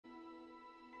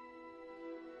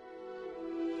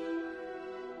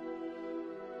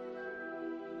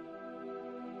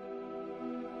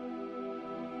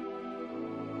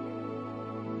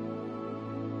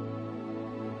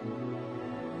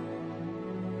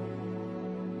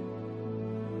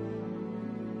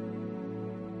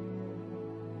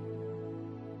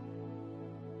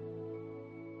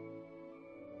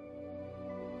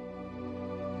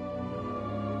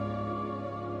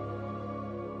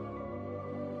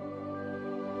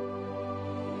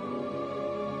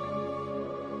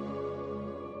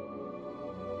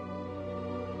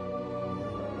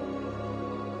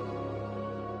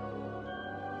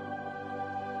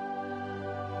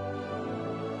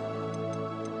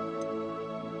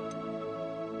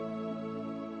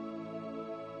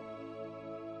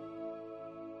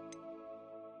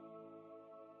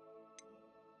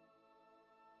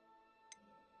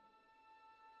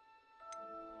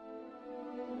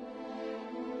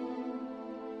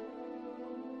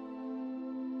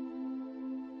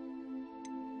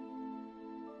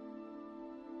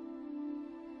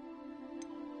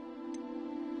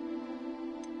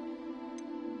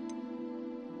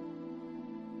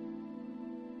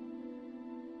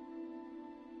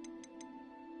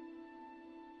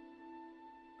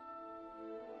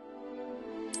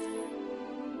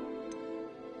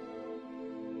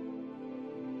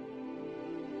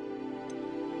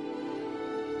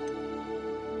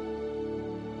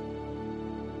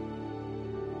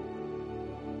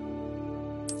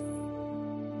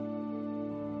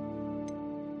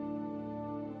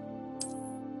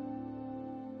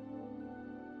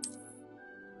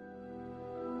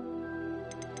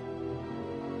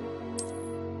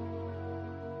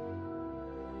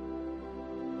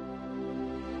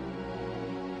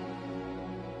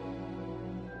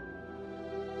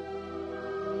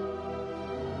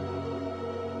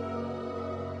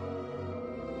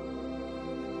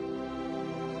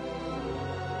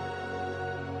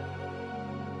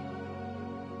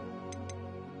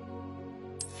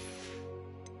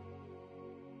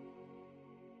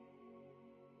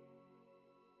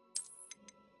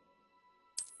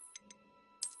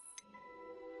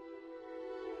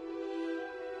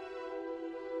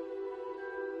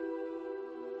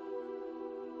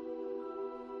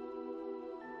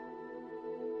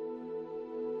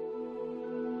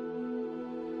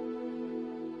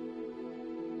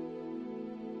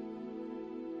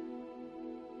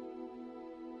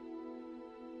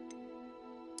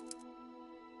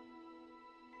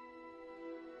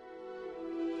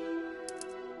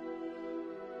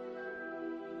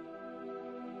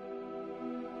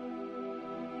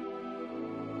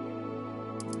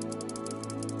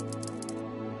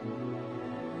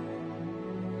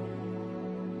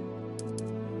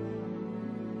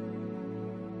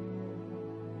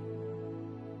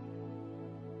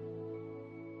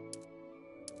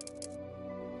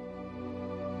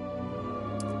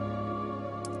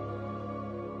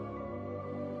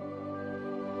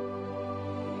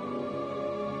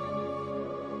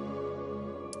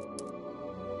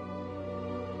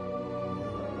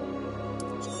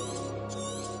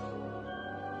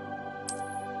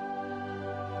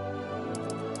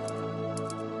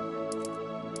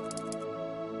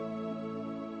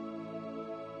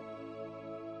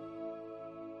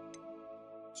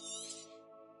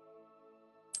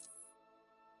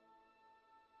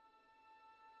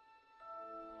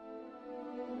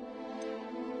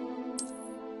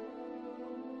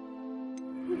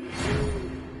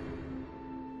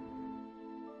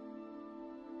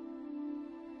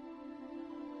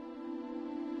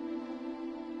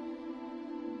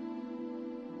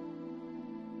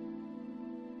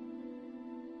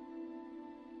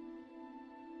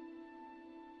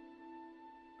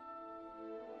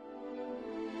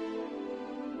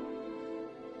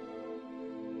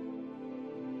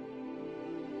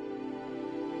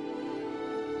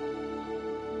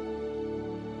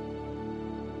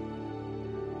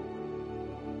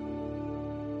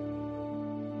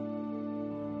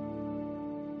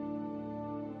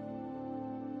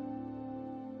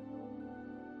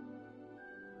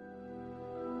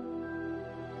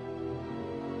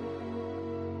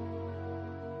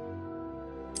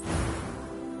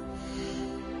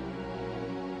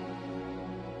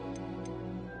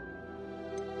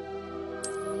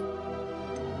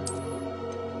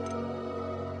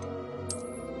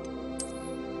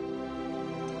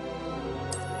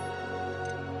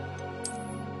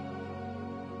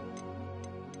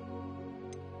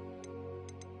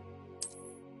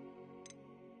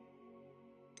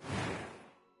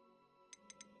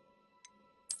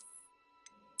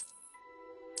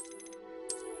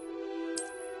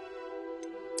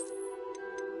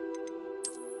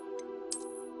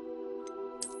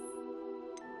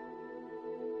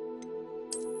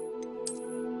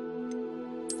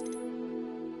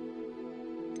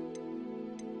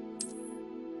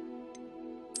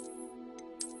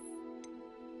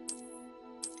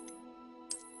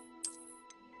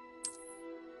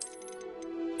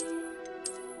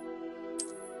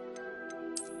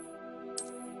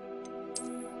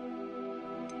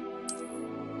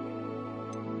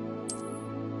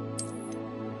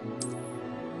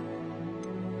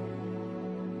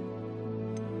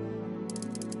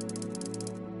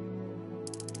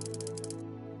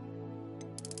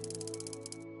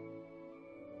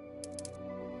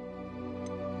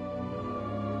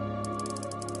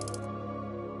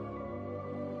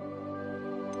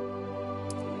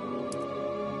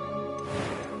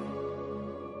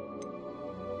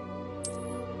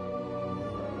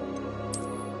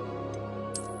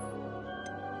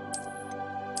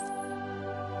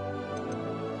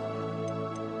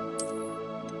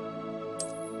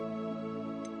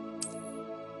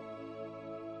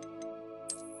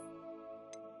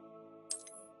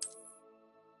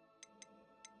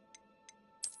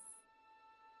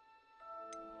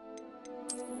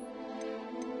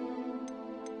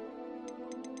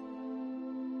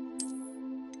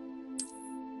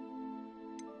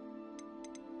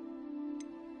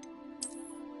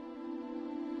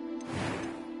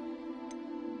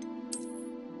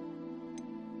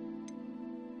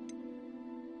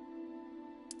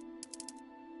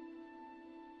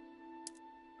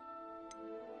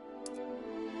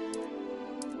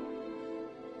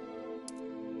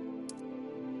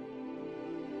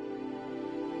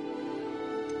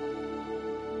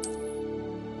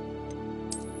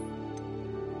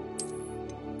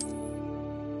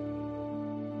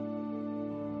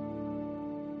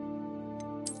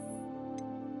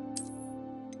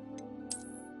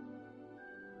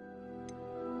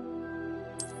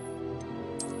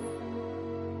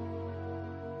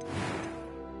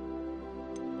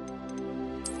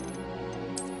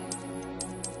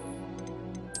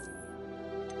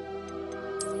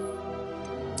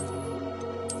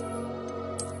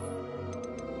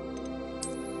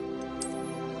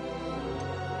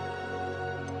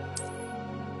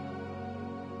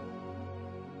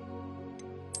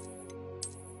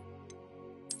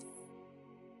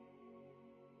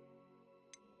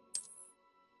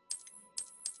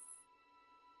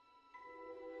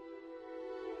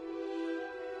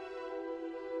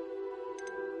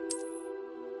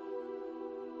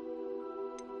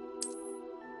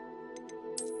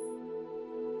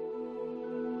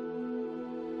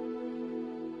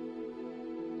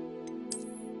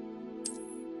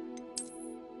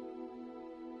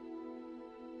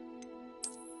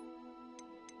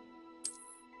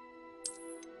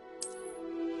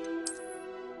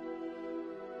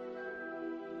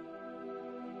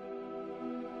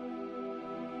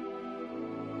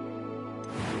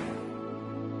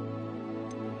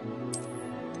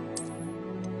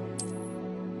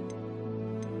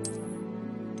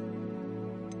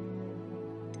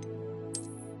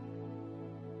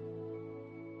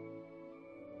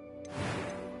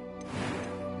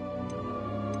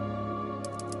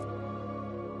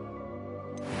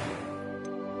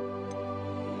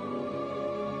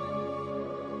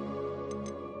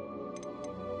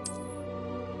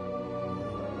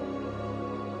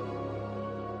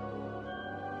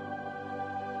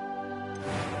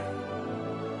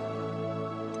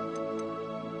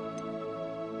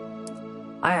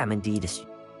I am indeed a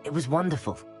student. It was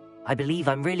wonderful. I believe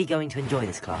I'm really going to enjoy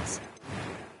this class.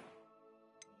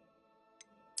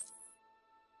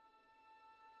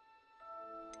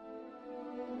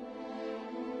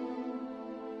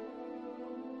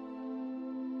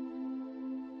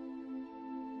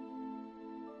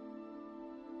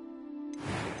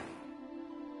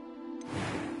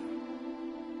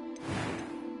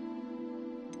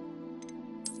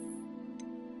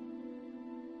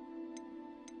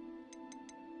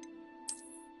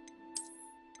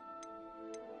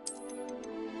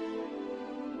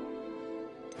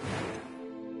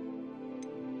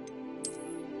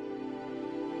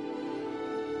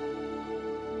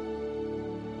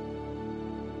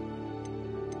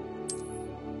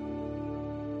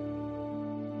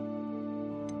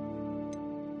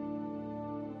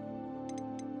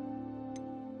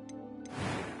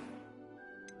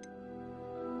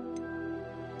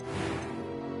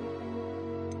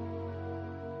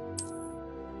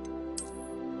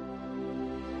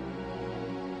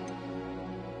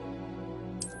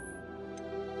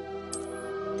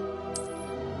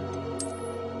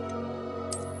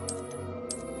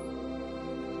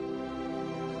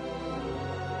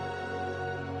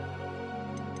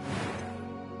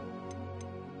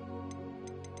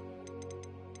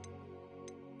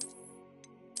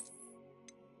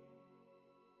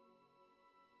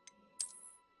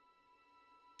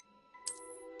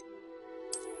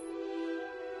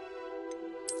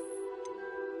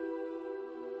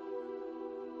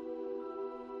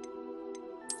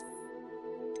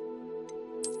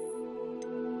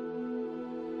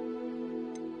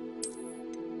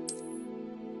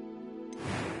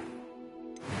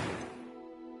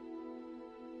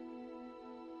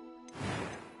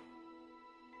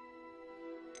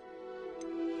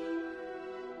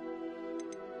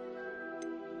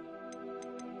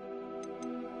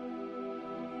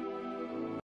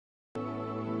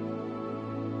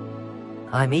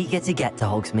 I'm eager to get to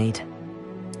Hogsmeade.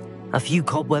 A few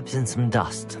cobwebs and some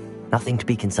dust. Nothing to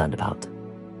be concerned about.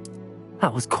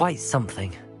 That was quite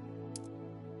something.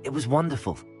 It was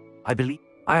wonderful. I believe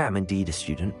I am indeed a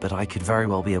student, but I could very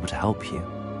well be able to help you.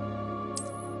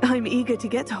 I'm eager to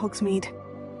get to Hogsmeade.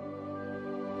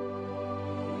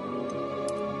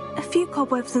 A few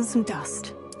cobwebs and some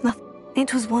dust. Nothing.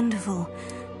 It was wonderful.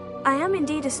 I am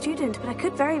indeed a student, but I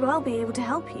could very well be able to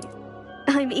help you.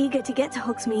 I'm eager to get to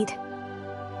Hogsmeade.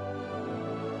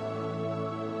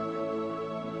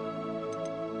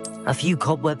 A few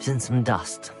cobwebs and some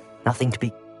dust. Nothing to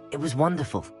be... It was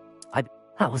wonderful.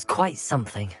 That was quite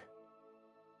something.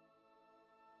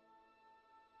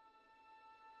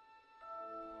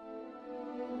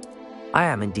 I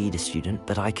am indeed a student,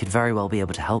 but I could very well be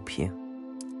able to help you.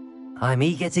 I'm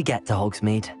eager to get to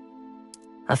Hogsmeade.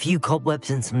 A few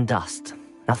cobwebs and some dust.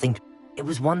 Nothing... It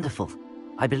was wonderful.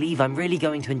 I believe I'm really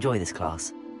going to enjoy this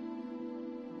class.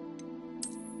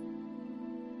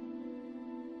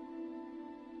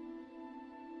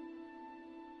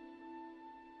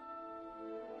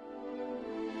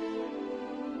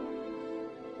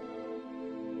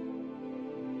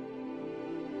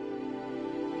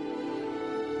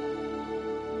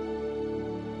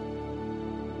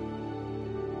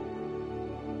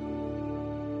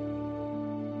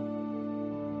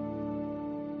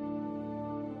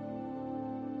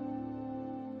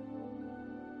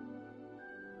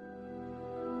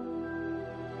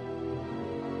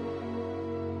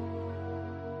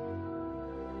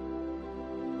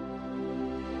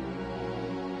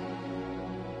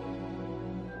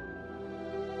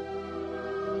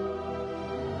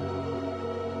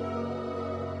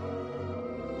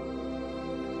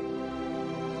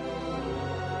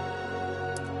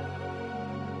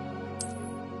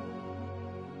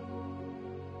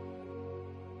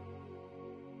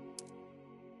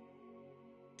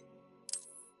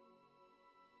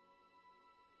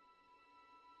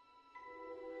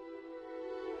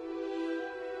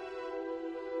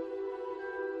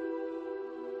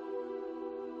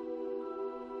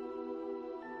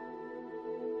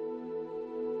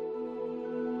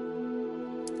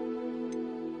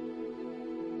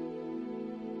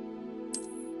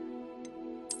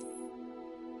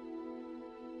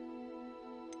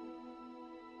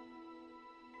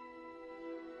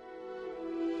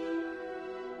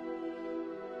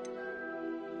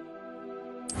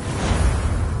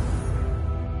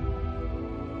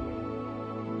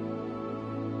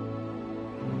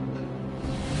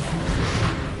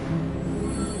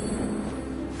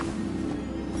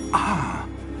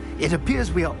 It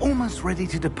appears we are almost ready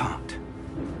to depart.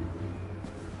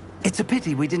 It's a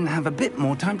pity we didn't have a bit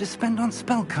more time to spend on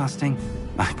spellcasting.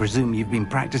 I presume you've been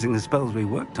practicing the spells we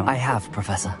worked on. I have,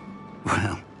 Professor.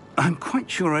 Well, I'm quite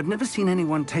sure I've never seen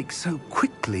anyone take so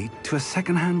quickly to a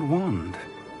second-hand wand.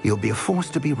 You'll be a force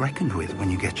to be reckoned with when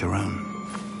you get your own.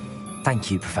 Thank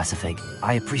you, Professor Fig.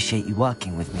 I appreciate you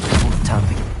working with me before the term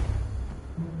begins.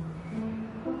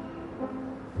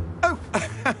 Oh,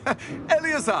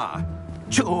 Eleazar!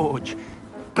 George,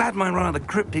 glad my rather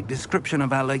cryptic description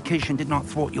of our location did not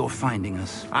thwart your finding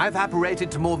us. I've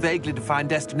apparated to more vaguely defined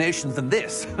destinations than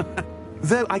this.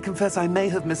 Though I confess I may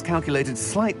have miscalculated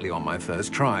slightly on my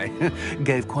first try.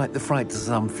 Gave quite the fright to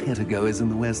some theatre-goers in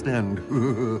the West End.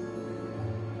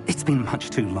 It's been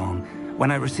much too long. When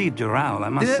I received your owl, I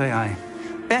must say I...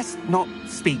 Best not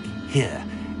speak here,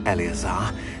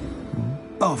 Eleazar.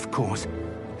 Of course.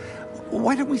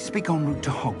 Why don't we speak en route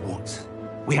to Hogwarts?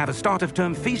 We have a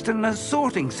start-of-term feast and a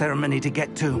sorting ceremony to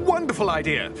get to. Wonderful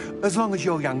idea! As long as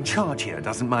your young charge here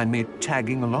doesn't mind me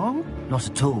tagging along. Not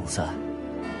at all, sir.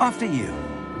 After you.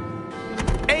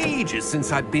 Ages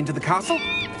since I've been to the castle.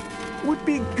 Would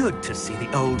be good to see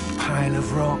the old pile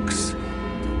of rocks.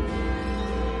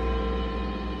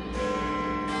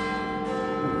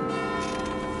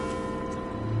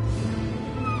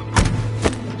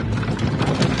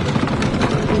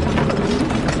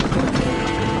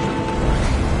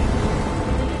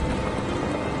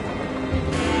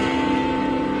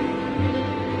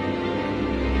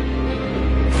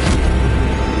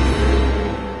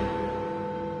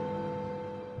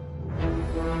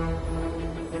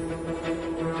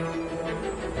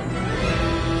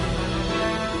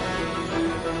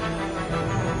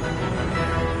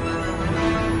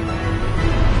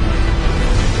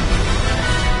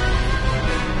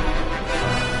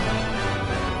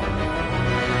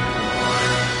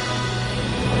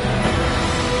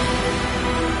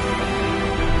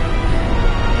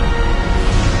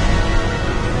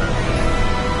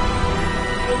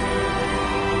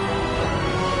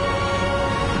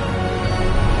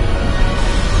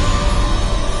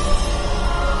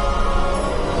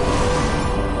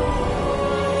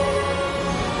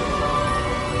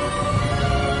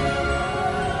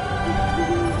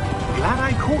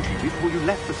 Before you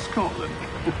left for Scotland.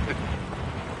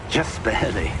 Just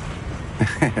barely.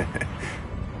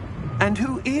 And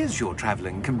who is your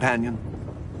traveling companion?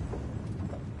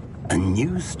 A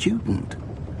new student.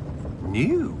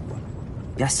 New?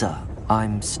 Yes, sir.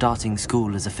 I'm starting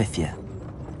school as a 5th year.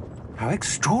 How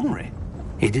extraordinary.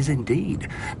 It is indeed.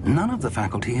 None of the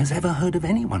faculty has ever heard of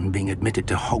anyone being admitted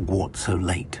to Hogwarts so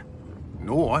late.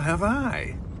 Nor have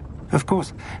I. Of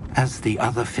course, as the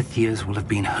other 5th years will have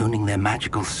been honing their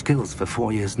magical skills for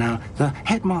 4 years now, the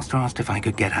headmaster asked if I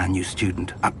could get our new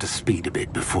student up to speed a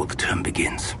bit before the term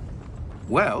begins.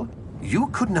 Well, you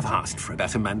couldn't have asked for a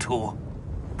better mentor.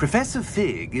 Professor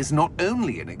Fig is not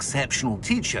only an exceptional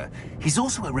teacher, he's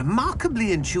also a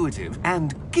remarkably intuitive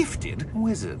and gifted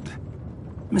wizard.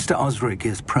 Mr. Osric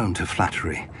is prone to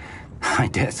flattery. I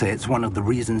dare say it's one of the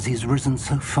reasons he's risen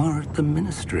so far at the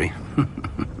Ministry.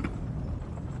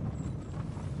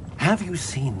 Have you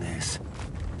seen this?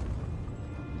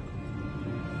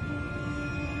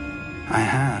 I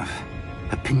have.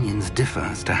 Opinions differ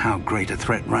as to how great a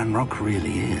threat Ranrock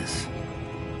really is.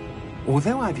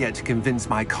 Although I've yet to convince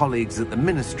my colleagues at the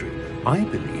Ministry, I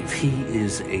believe he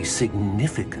is a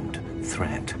significant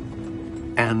threat.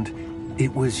 And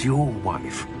it was your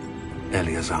wife,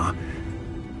 Eleazar,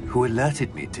 who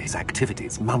alerted me to his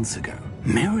activities months ago.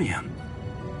 Miriam?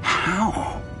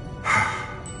 How?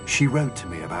 She wrote to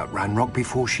me about Ranrock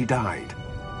before she died,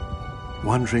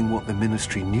 wondering what the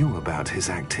Ministry knew about his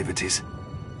activities.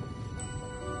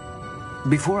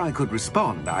 Before I could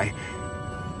respond, I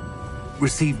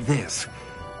received this.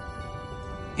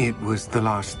 It was the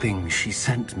last thing she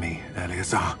sent me,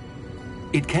 Eleazar.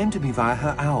 It came to me via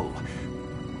her owl,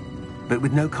 but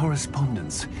with no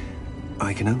correspondence.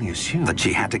 I can only assume that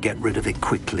she had to get rid of it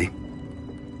quickly,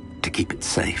 to keep it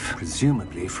safe.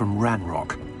 Presumably from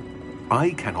Ranrock.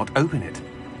 I cannot open it.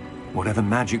 Whatever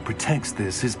magic protects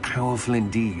this is powerful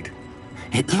indeed.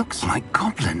 It looks like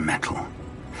goblin metal.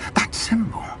 That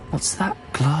symbol. What's that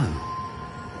glow?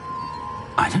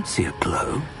 I don't see a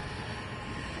glow.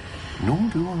 Nor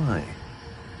do I.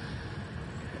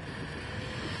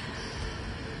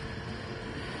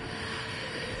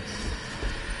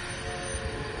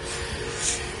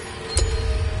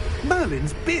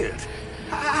 Merlin's beard.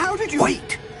 How did you...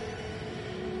 Wait!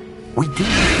 We do...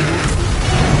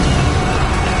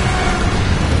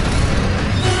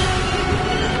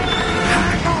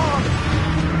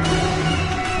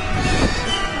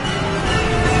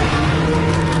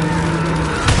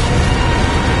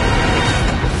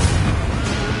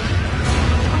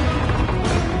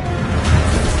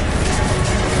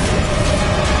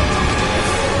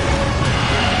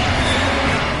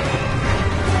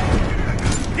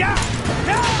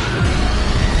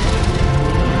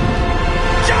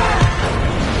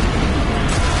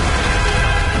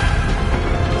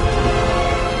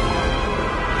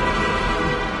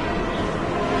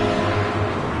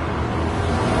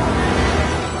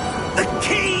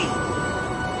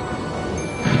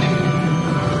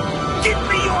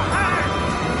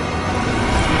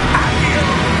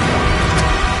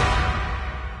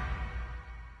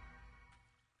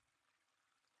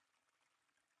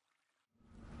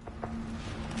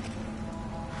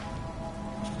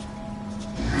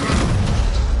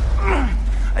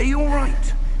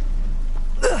 right.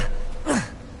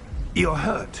 You're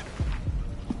hurt.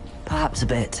 Perhaps a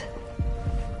bit.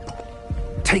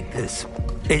 Take this.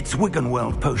 It's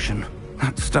Wiggenweld potion.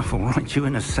 That stuff will right you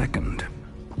in a second.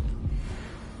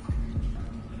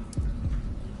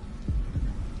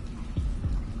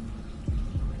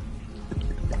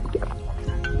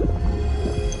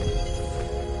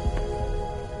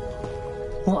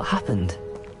 What happened?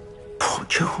 Poor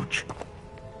George.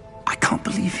 I can't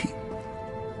believe he...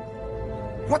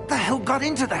 What the hell got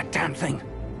into that damn thing?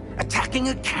 Attacking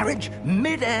a carriage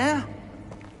mid-air?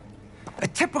 A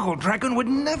typical dragon would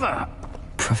never...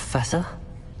 Professor?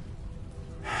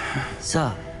 Sir,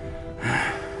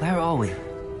 where are we?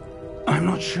 I'm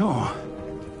not sure.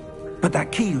 But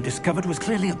that key you discovered was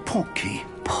clearly a port key.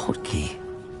 Port key?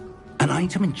 An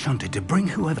item enchanted to bring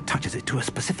whoever touches it to a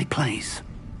specific place.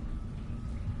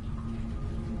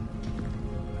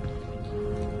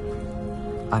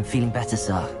 I'm feeling better,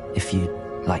 sir, if you'd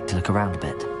like to look around a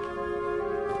bit.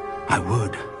 I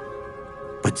would.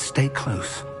 But stay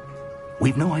close.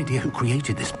 We've no idea who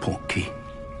created this port key.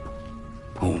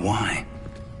 Or why.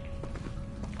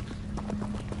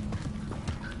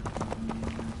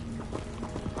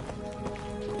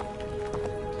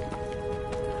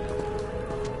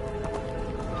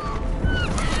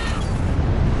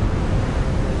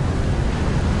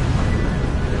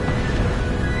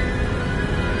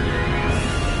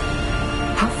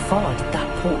 How far did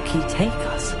that port key take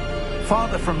us?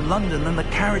 Farther from London than the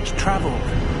carriage travelled.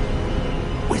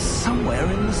 We're somewhere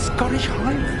in the Scottish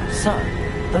Highlands. Sir,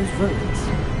 those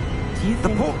ruins. Do you The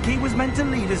think... port key was meant to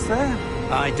lead us there?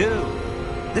 I do.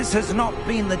 This has not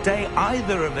been the day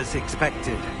either of us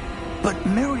expected. But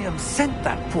Miriam sent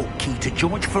that port key to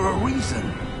George for a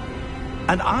reason.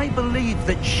 And I believe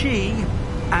that she,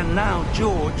 and now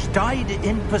George, died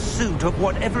in pursuit of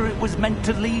whatever it was meant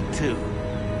to lead to.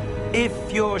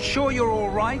 If you're sure you're all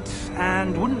right,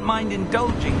 and wouldn't mind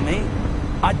indulging me,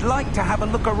 I'd like to have a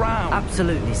look around.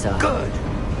 Absolutely, sir. Good.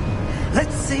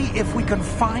 Let's see if we can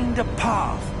find a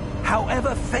path,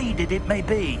 however faded it may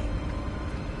be.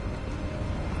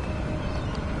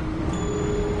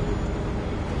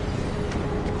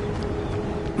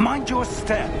 Mind your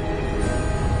step.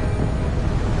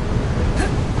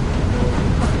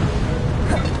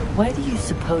 Where do you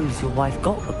suppose your wife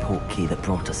got the port key that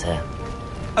brought us here?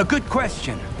 A good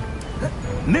question.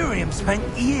 Miriam spent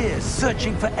years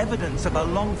searching for evidence of a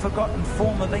long-forgotten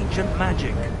form of ancient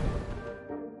magic.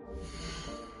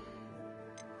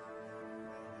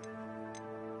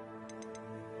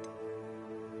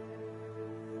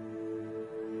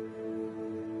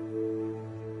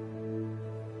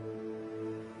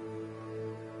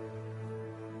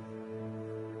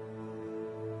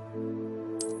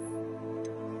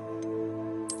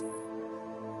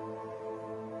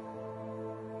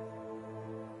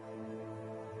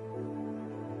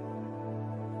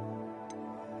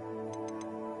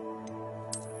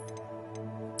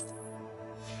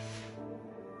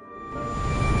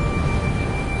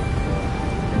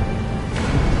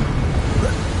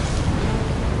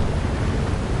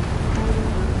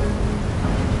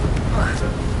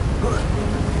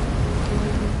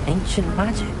 Ancient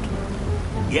magic?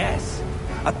 Yes,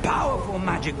 a powerful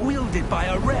magic wielded by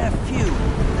a rare few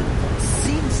that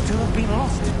seems to have been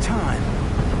lost to time.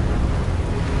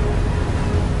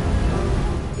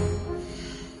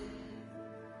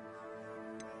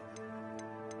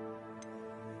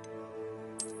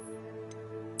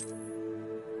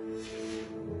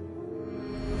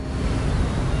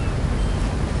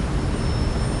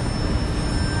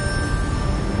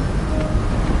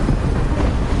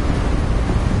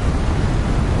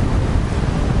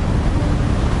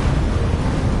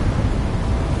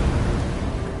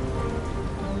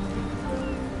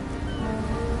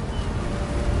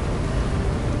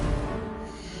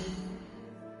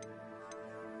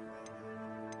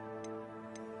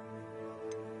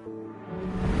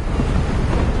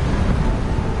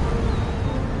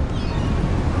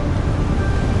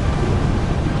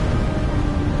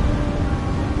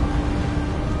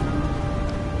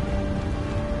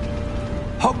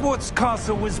 Hogwarts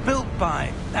Castle was built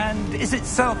by, and is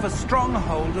itself a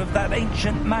stronghold of that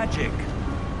ancient magic.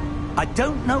 I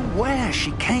don't know where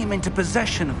she came into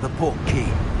possession of the port key,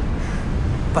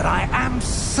 but I am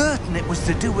certain it was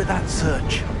to do with that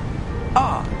search.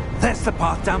 Ah, there's the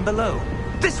path down below.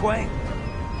 This way.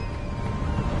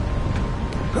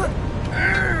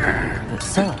 But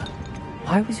sir,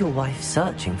 why was your wife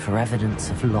searching for evidence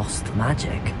of lost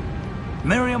magic?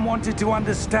 Miriam wanted to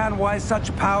understand why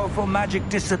such powerful magic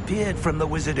disappeared from the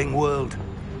wizarding world.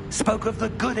 Spoke of the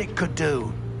good it could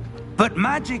do. But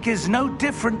magic is no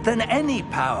different than any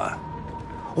power.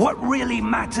 What really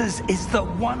matters is the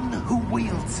one who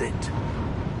wields it.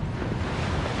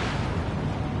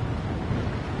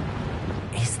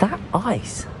 Is that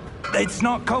ice? It's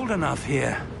not cold enough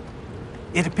here.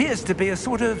 It appears to be a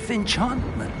sort of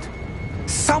enchantment.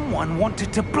 Someone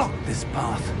wanted to block this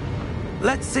path.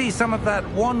 Let's see some of that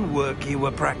wand work you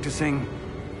were practicing.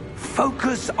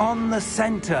 Focus on the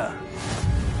center.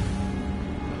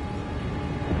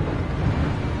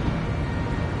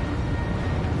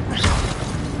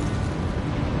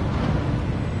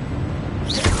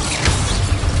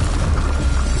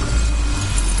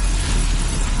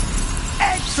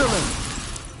 Excellent!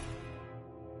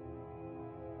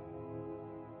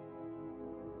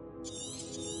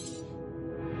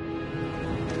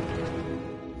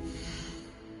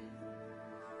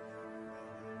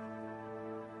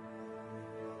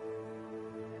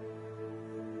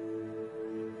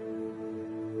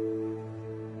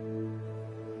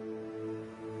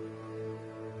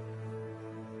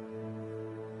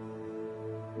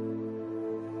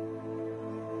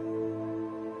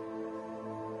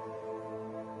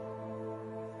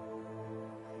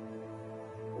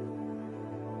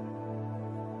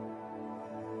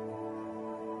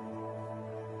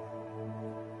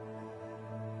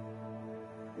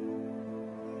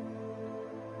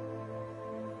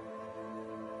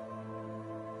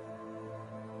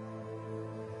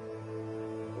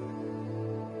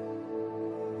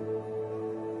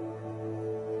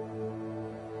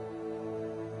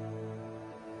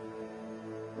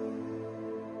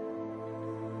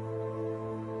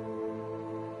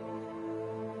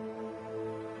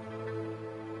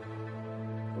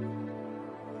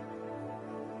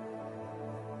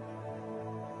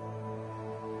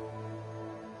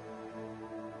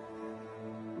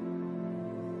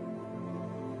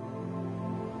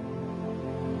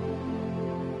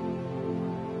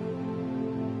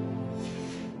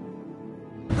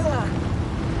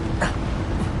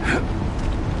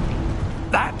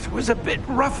 That was a bit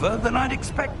rougher than I'd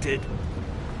expected.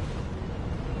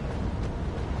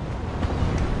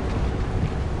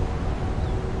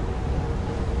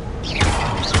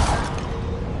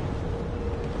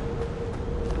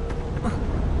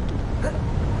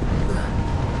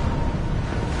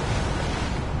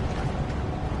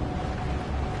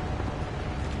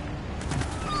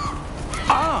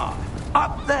 Ah,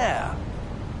 up there.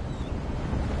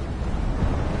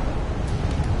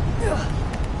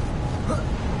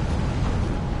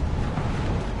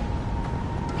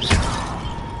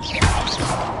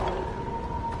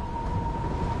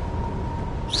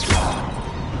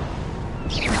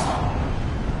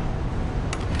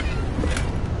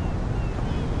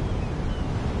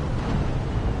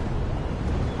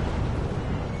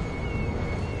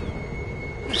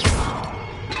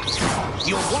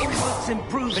 Your wand work's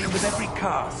improving with every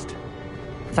cast.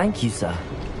 Thank you, sir.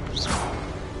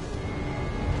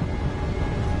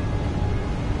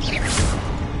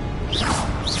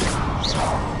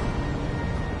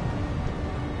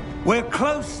 We're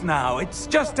close now. It's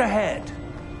just ahead.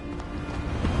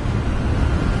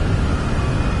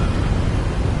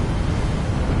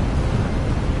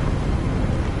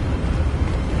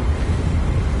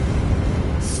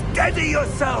 Steady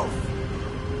yourself!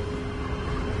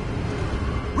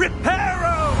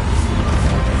 Reparo!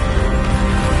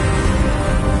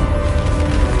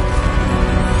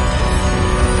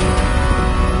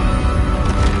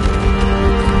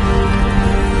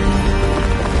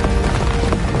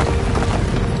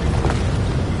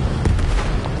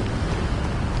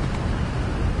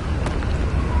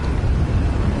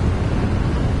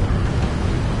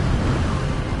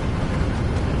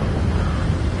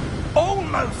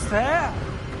 Almost there!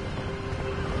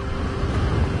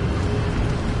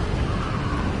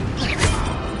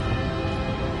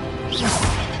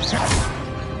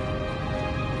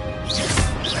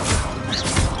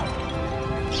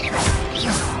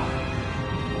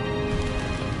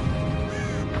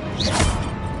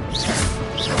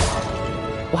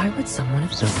 Why would someone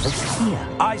have built this here?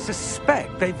 I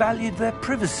suspect they valued their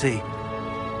privacy.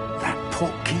 That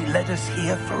portkey led us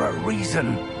here for a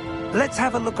reason. Let's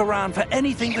have a look around for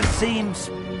anything that seems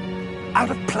out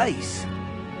of place.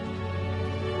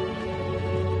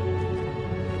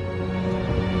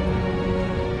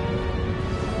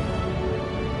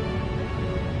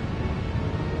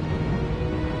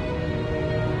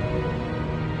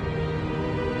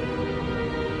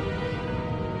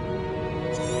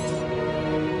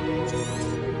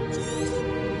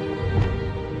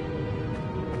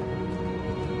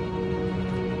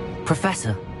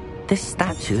 Professor, this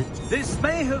statue... This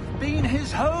may have been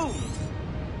his home.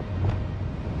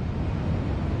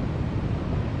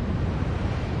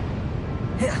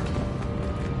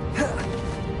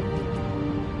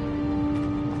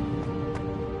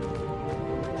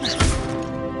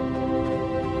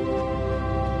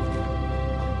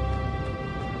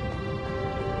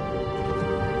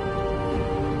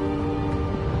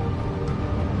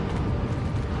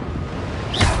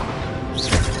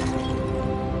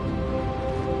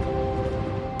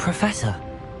 Professor,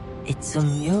 it's a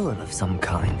mural of some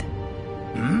kind.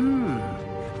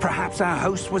 Perhaps our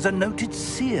host was a noted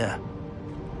seer.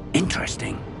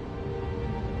 Interesting.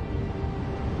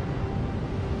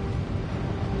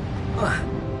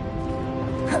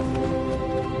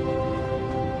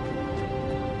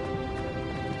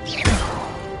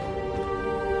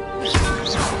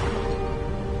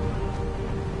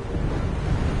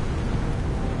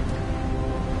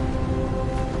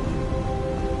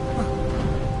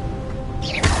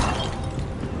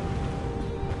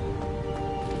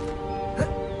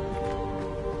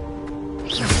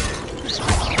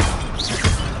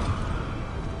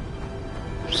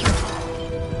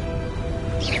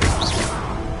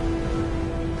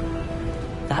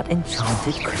 That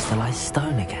enchanted crystallized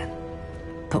stone again.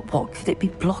 But what could it be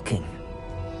blocking?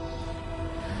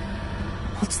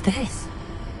 What's this?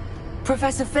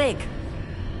 Professor Fig!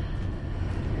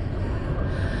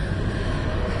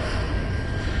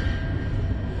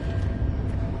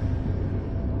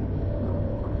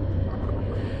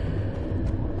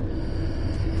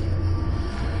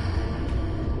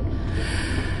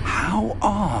 How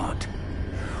odd.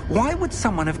 Why would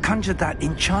someone have conjured that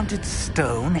enchanted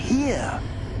stone here?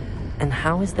 And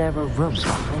how is there a room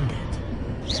behind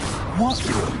it? What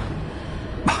room?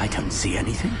 I don't see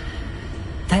anything.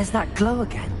 There's that glow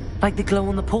again, like the glow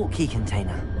on the portkey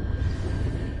container.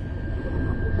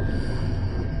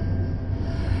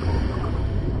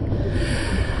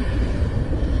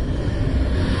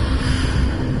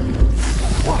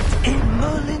 What in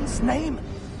Merlin's name?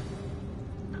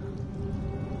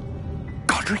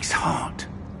 Godric's heart.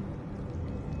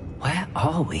 Where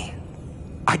are we?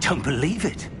 I don't believe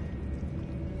it.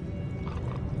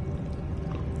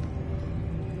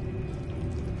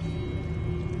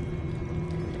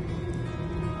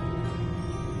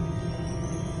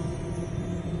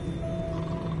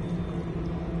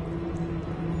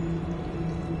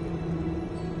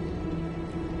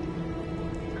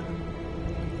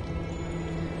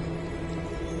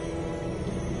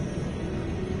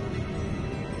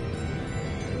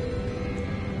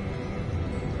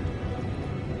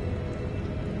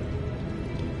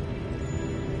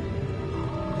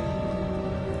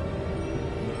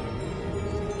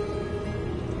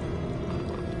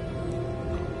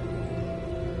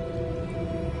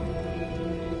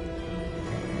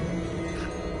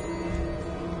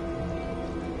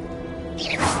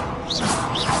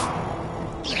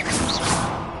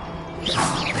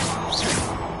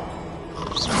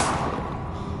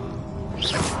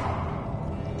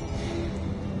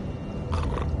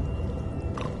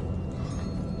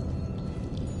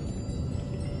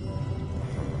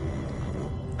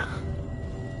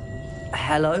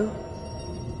 Hello?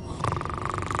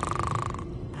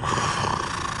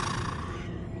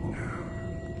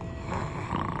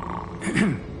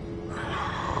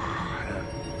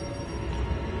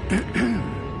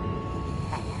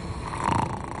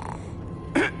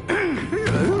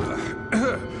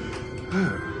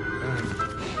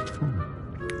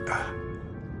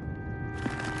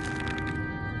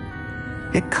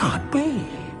 It can't be.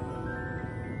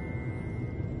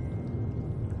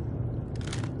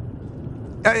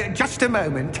 Just a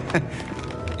moment.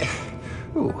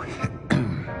 Oh.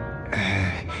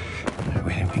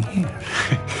 Where are we here?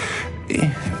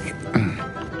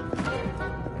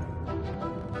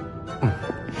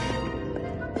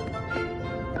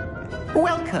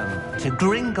 Welcome to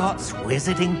Gringotts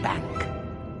Wizarding Bank.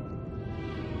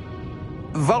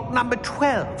 Vault number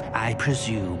 12, I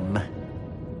presume.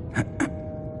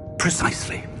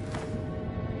 Precisely.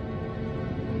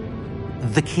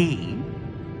 The key?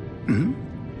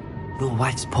 Your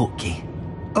wife's portkey.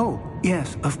 Oh,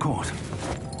 yes, of course.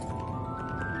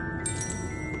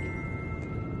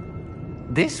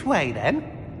 This way, then.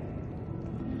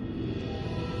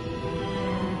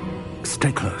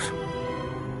 Stay close.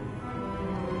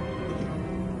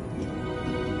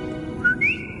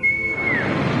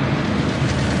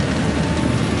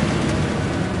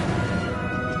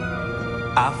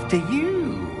 After you.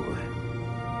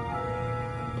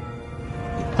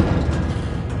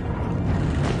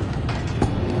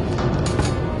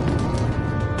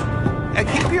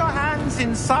 Keep your hands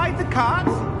inside the cart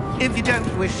if you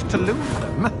don't wish to lose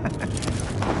them.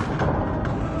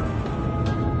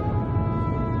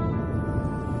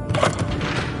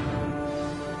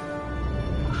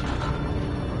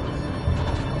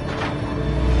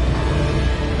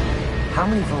 How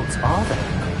many vaults are there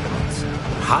in Gringotts?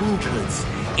 Hundreds.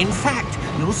 In fact,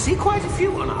 you'll see quite a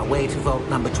few on our way to vault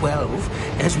number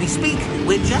 12. As we speak,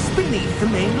 we're just beneath the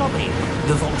main lobby.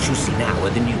 The vaults you see now are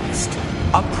the newest.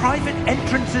 Are private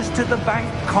entrances to the bank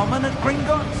common at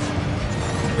Gringotts?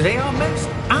 They are most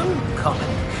uncommon.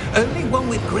 Only one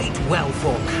with great wealth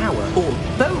or power, or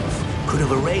both, could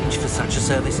have arranged for such a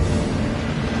service.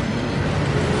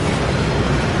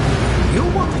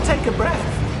 You'll want to take a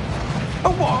breath. A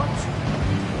what?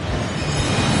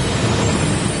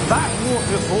 That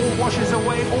waterfall washes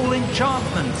away all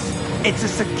enchantments. It's a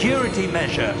security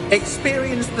measure.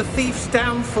 Experienced the thief's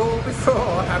downfall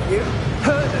before, have you?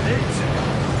 Heard of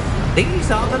it? These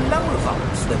are the lower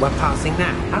vaults that we're passing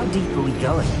now. How deep are we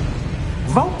going?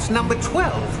 Vault number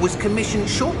 12 was commissioned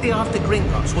shortly after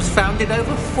Gringotts was founded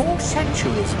over 4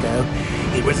 centuries ago.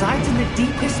 It resides in the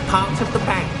deepest part of the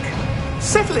bank.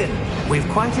 Settle in. We've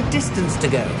quite a distance to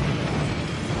go.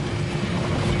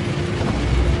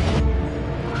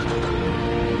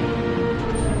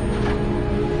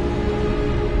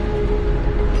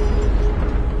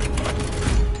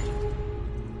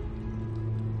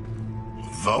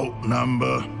 Vault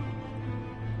number?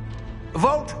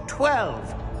 Vault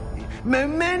 12.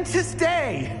 Momentous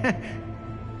day.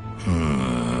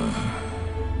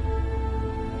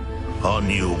 On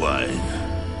your way.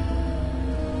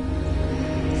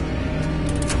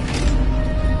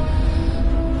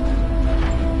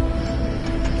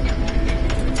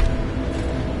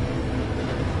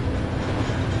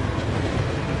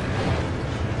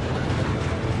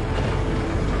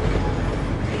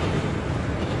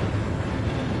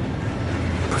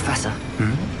 Professor, the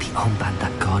armband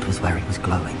that guard was wearing was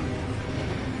glowing.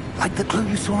 Like the glow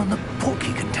you saw on the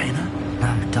portkey container?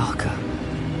 No, darker.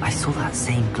 I saw that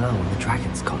same glow on the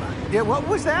dragon's collar. Yeah, what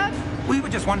was that? We were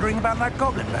just wondering about that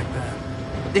goblin back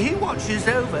there. He watches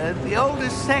over the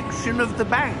oldest section of the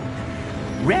bank.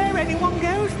 Rare anyone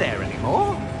goes there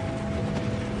anymore.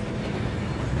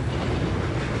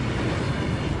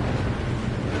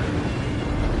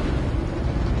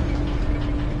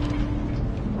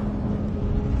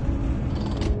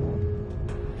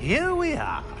 Here we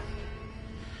are.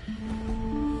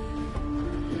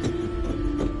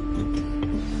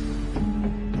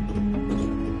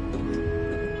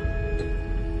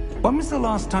 When was the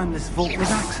last time this vault was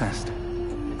accessed?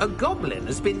 A goblin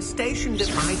has been stationed at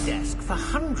my desk for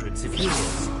hundreds of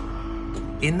years.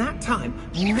 In that time,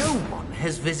 no one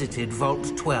has visited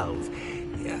Vault 12.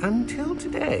 Until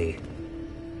today.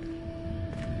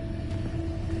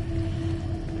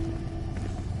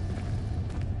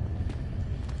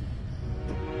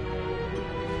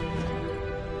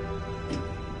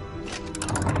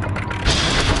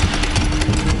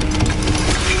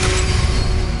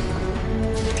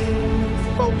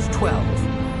 Vault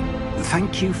 12.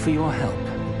 Thank you for your help.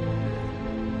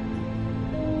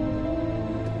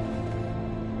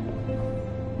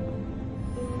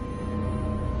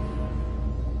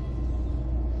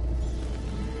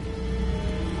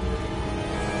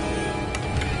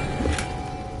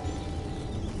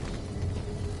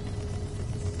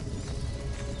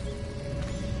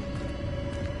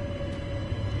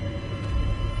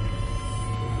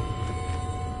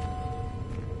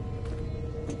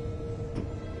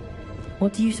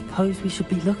 What do you suppose we should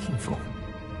be looking for?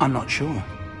 I'm not sure.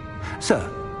 Sir,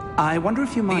 I wonder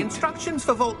if you The might... instructions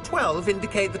for Vault 12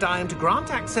 indicate that I am to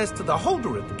grant access to the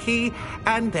holder of the key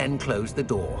and then close the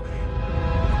door.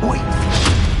 Wait!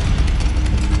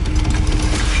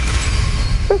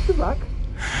 Best of luck.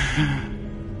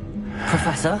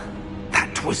 Professor?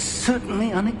 That was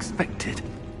certainly unexpected.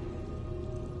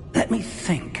 Let me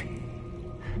think.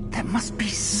 There must be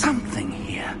something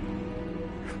here.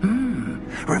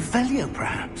 Revelio,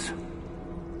 perhaps?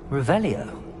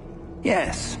 Revelio?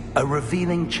 Yes, a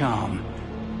revealing charm.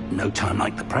 No time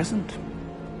like the present.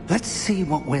 Let's see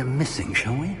what we're missing,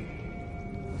 shall we?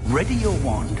 Ready your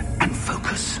wand and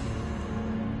focus.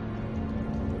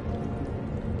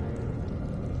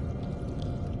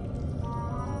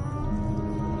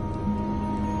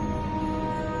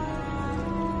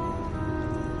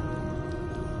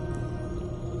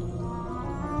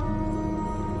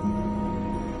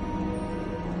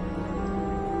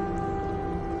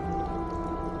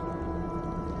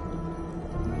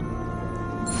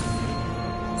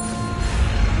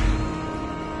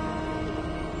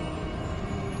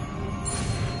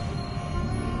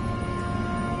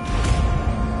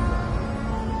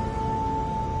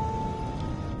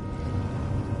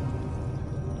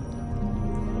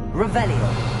 Revelio.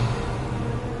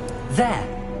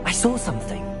 There! I saw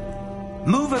something.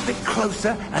 Move a bit closer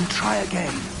and try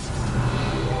again.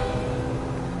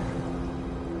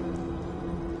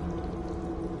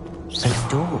 A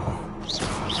door.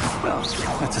 Well,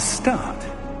 that's a start.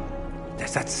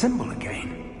 There's that symbol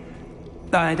again.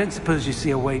 I don't suppose you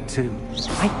see a way to...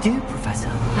 I do, Professor.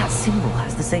 That symbol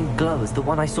has the same glow as the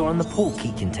one I saw on the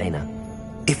portkey container.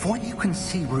 If what you can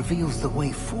see reveals the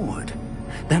way forward,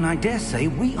 Then I dare say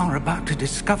we are about to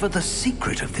discover the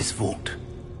secret of this vault.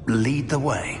 Lead the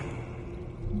way.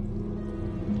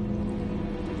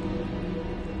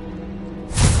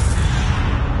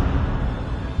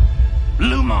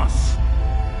 Lumos!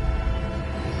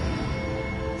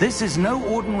 This is no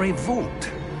ordinary vault.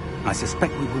 I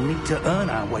suspect we will need to earn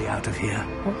our way out of here.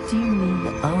 What do you mean,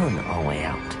 earn our way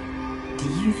out? Do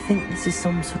you think this is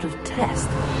some sort of test?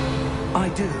 I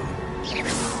do.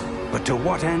 But to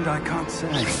what end, I can't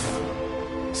say.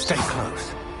 Stay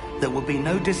close. There will be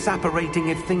no disapparating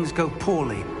if things go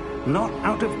poorly. Not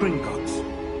out of Gringotts.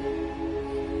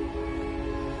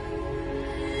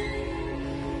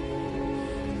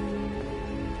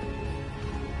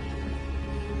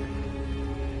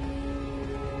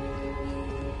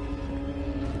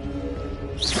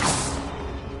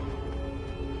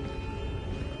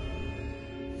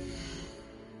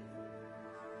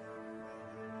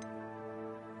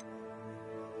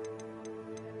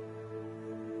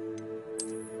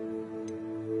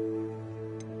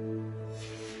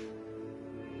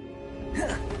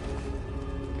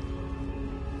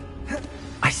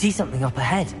 I see something up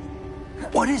ahead.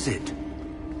 What is it?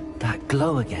 That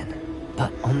glow again,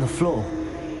 but on the floor.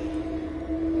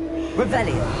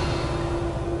 Revelio!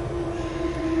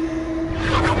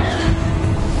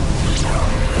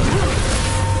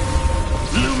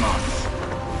 Lumos!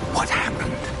 What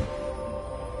happened?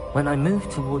 When I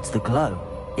moved towards the glow,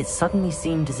 it suddenly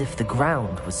seemed as if the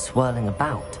ground was swirling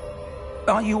about.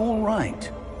 Are you all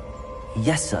right?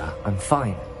 Yes, sir, I'm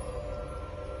fine.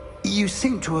 You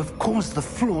seem to have caused the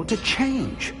floor to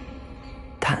change.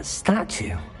 That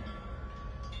statue.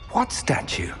 What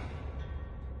statue?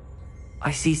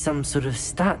 I see some sort of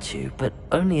statue, but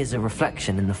only as a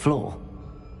reflection in the floor.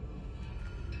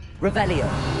 Revelio!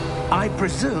 I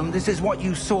presume this is what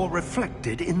you saw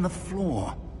reflected in the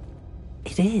floor.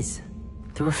 It is.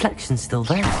 The reflection's still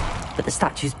there, but the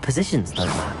statue's positions don't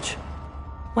match.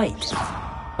 Wait,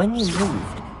 when you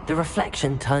moved, the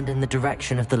reflection turned in the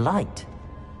direction of the light.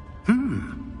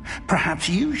 Perhaps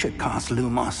you should cast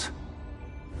Lumos.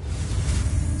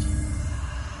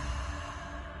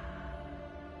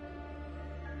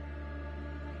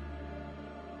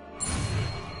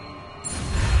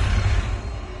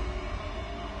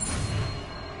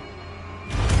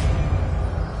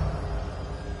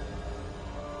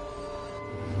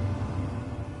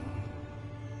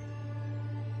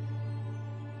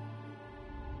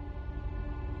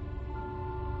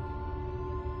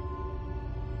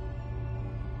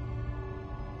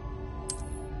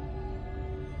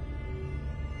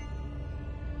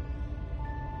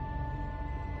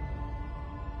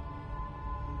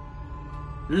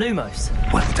 Lumos!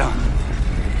 Well done.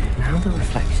 Now the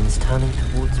reflection's turning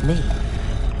towards me.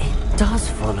 It does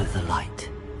follow the light.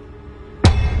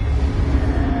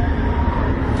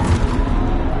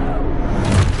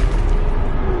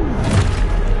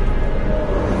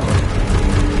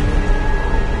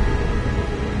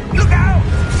 Look out!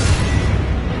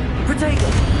 Protego!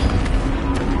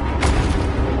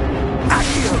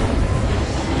 Accio!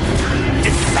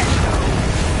 Defendo!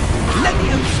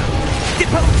 Levioso!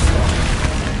 Deposo!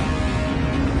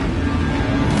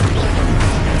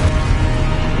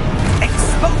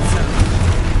 Exposo!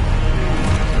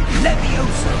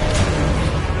 Levioso!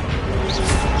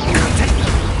 Protego!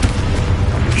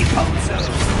 Deposo!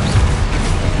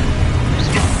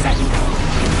 Descendo!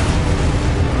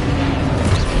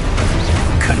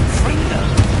 Confringo!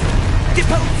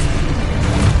 Deposo!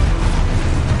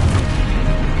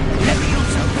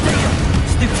 Levioso!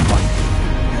 Stupefied!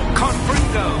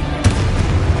 Confringo!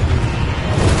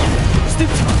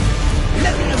 Stupefied!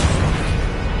 Levioso!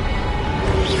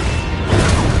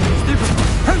 Stupefied!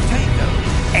 Protego!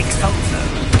 Expulso!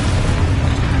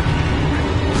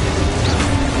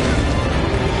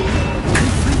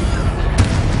 Confringo!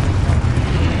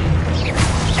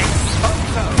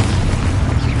 Expulso!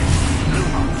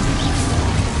 Lumos!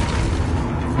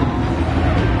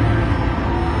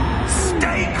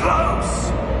 Stay close!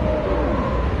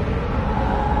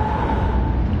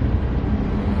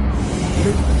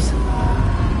 Lumos!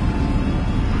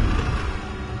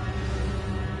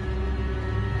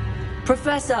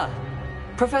 Professor!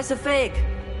 Professor Fig!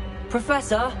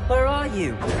 Professor, where are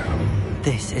you?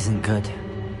 This isn't good.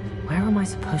 Where am I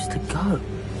supposed to go?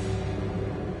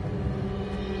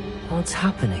 What's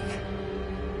happening?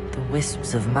 The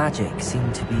wisps of magic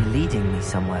seem to be leading me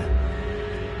somewhere.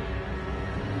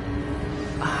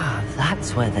 Ah,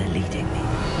 that's where they're leading me.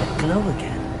 That glow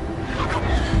again.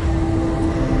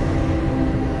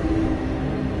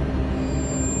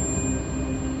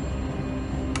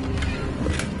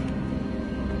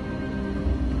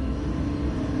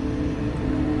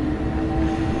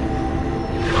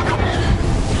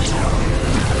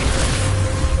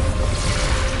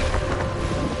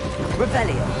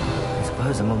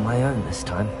 on my own this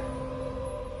time.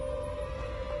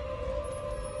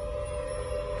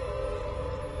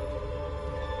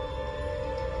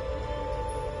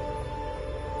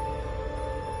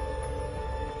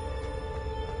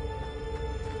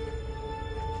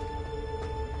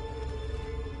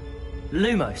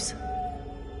 Lumos.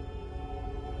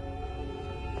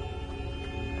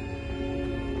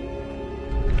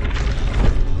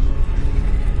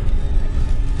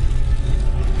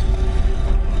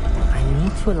 I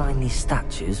need to align these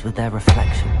statues with their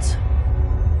reflections.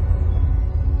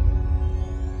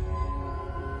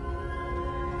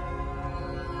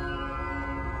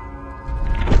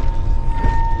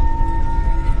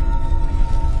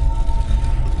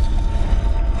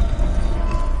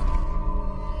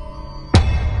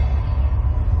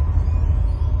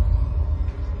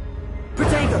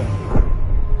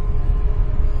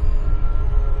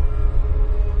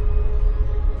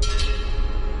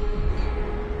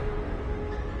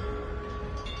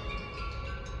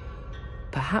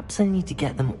 Perhaps I need to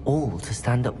get them all to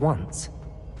stand at once.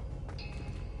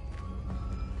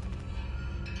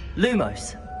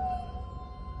 Lumos.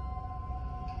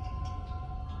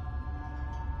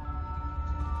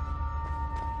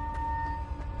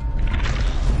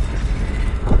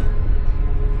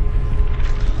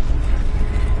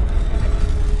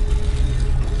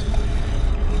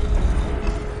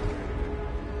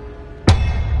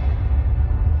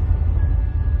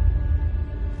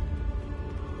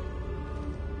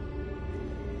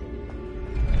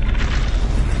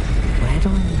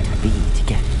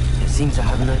 Seems I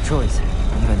have no choice.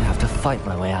 I'm going to have to fight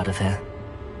my way out of here.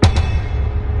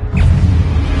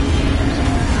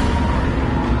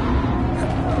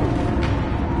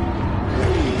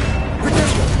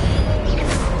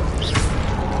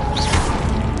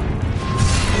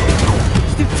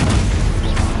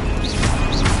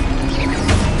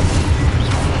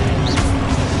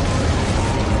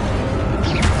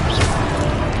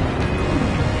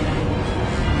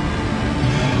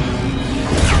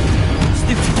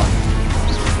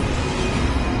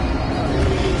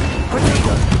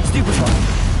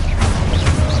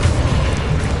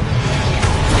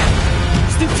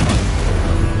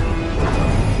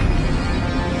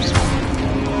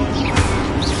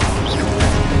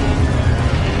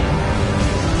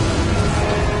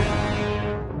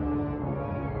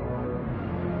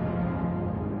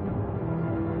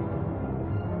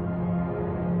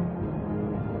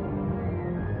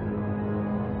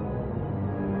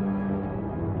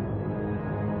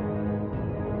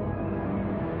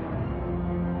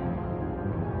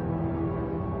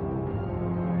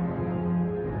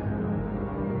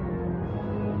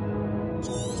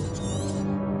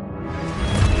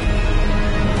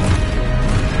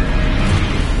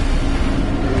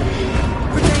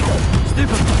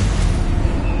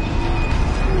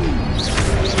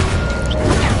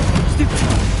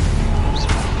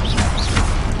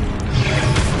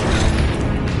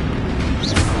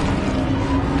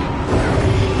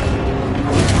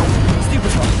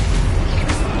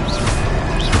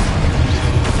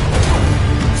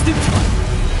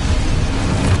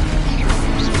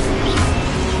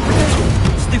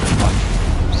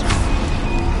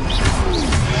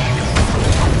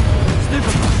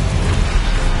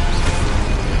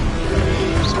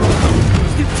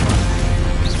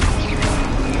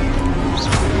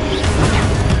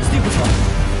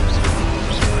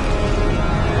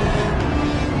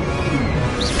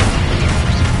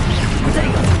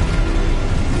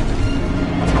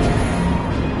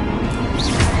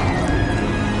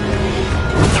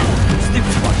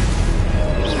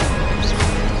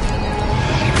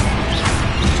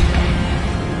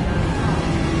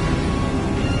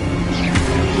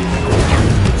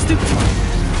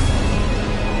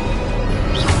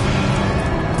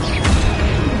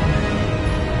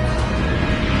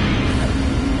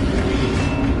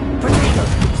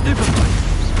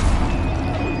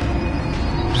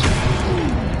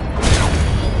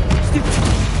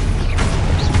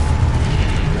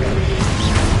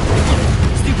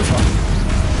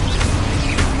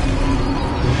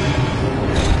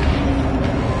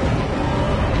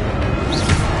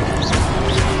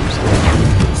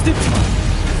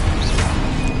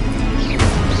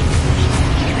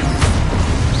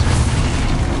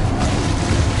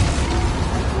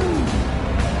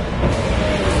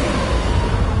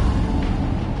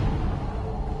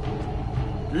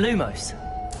 Lumos.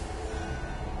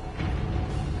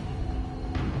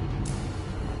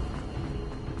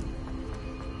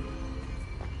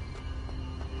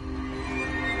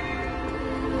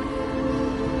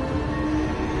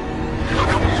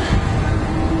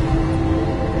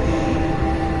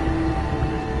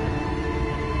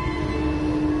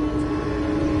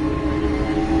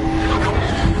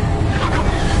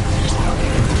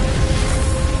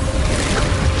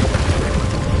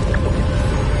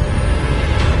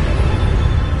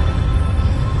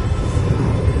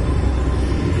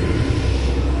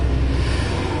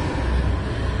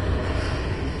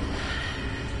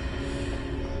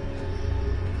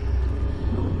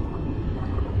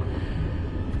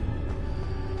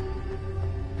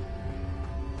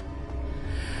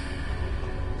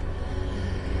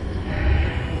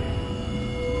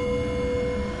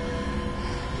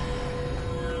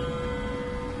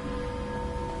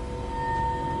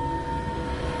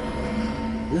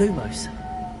 Lumos.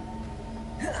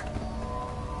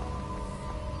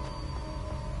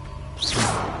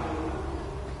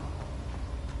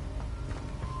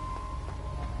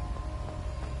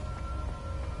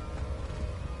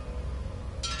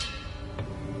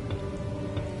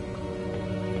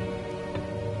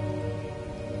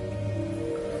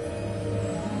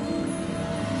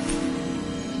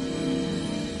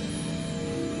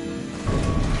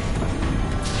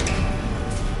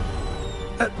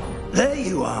 There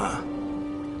you are.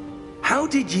 How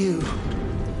did you...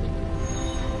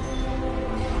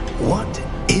 What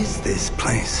is this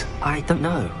place? I don't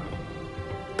know.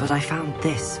 But I found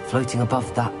this floating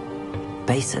above that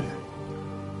basin.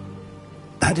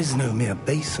 That is no mere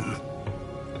basin.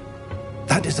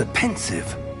 That is a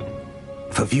pensive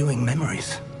for viewing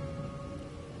memories.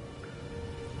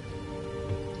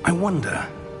 I wonder...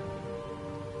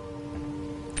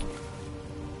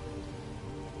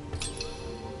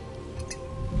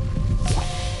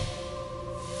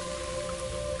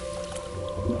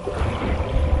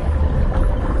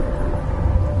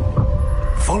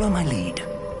 Follow my lead.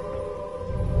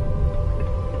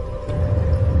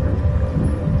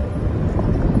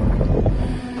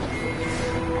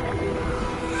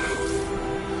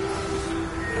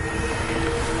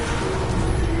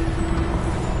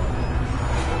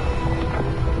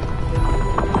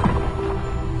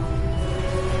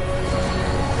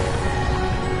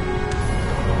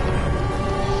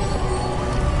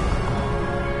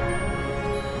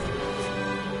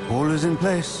 All is in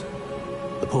place.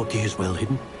 The portkey is well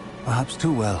hidden. Perhaps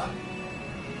too well.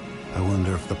 I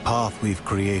wonder if the path we've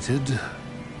created...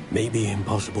 May be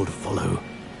impossible to follow.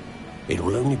 It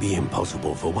will only be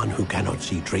impossible for one who cannot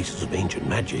see traces of ancient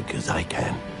magic as I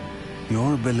can.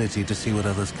 Your ability to see what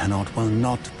others cannot will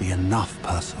not be enough,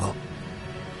 Percival.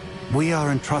 We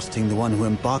are entrusting the one who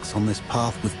embarks on this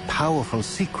path with powerful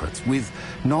secrets, with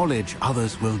knowledge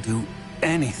others will do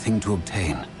anything to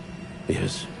obtain.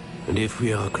 Yes, and if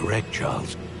we are correct,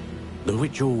 Charles, the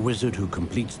witch or wizard who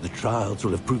completes the trials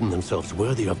will have proven themselves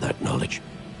worthy of that knowledge,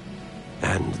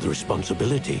 and the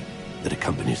responsibility that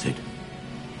accompanies it.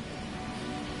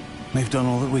 We've done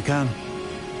all that we can.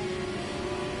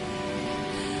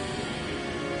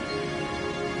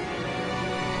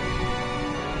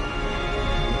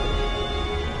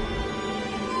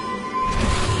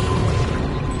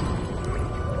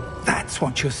 That's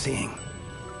what you're seeing.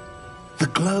 The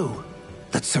glow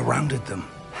that surrounded them.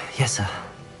 Yes, sir.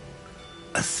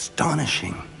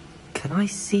 Astonishing. Can I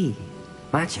see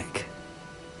magic?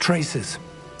 Traces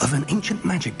of an ancient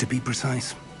magic, to be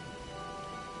precise.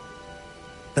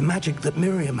 The magic that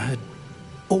Miriam had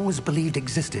always believed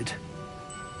existed,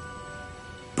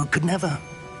 but could never.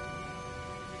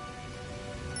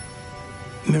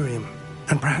 Miriam,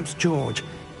 and perhaps George,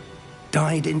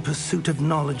 died in pursuit of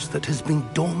knowledge that has been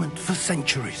dormant for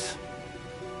centuries.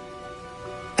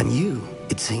 And you,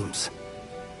 it seems,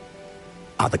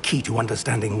 are the key to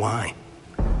understanding why.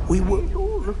 It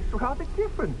all looks rather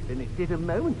different than it did a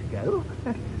moment ago.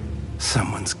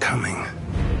 Someone's coming.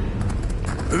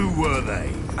 Who were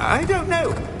they? I don't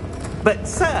know. But,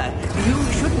 sir, you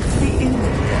shouldn't be in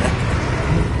here.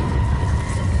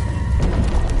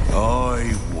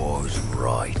 I was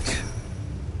right.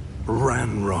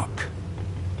 Ranrock.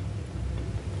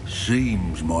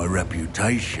 Seems my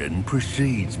reputation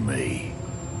precedes me.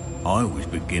 I was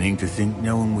beginning to think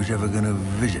no one was ever going to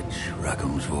visit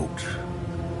Rackham's Vault.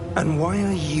 And why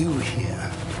are you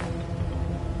here?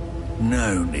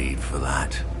 No need for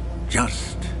that.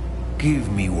 Just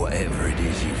give me whatever it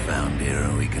is you found here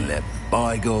and we can let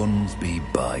bygones be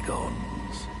bygones.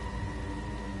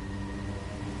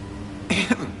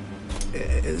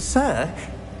 Sir,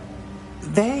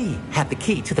 they have the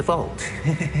key to the vault.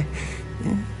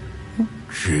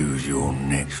 Choose your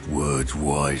next words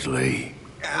wisely.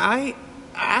 I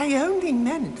only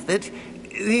meant that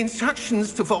the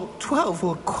instructions to Vault 12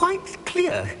 were quite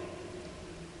clear.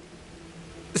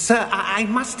 Sir, I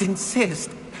must insist.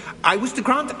 I was to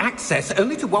grant access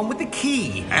only to one with the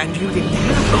key, and you didn't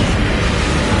have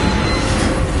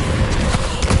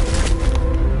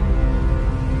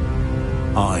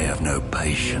I have no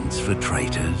patience for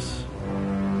traitors.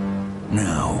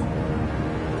 Now,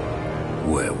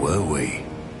 where were we?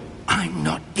 I'm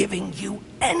not giving you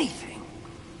anything.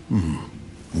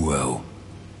 Well,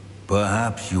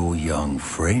 perhaps your young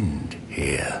friend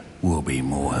here will be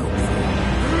more helpful.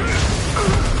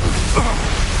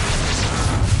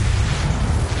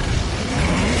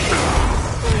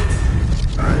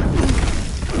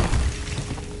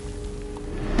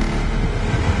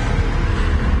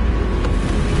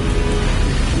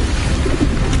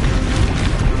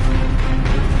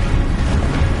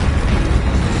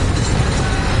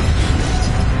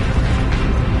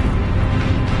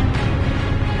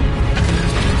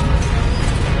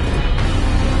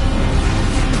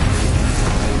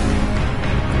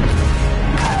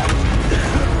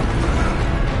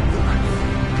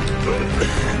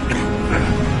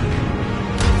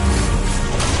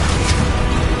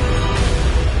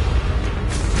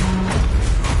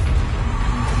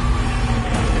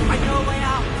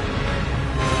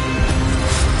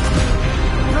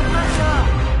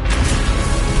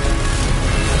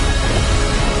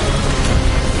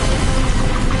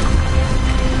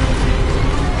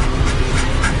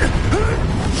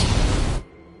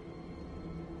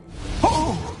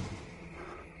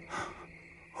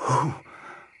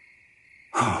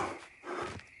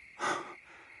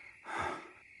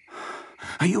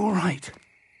 Are you all right?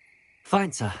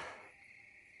 Fine, sir.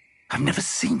 I've never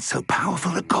seen so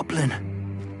powerful a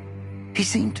goblin. He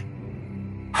seemed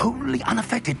wholly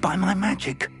unaffected by my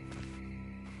magic.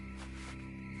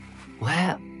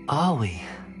 Where are we?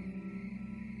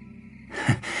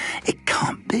 It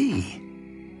can't be.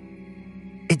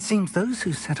 It seems those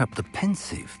who set up the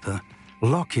Pensieve, the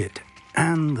Locket,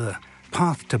 and the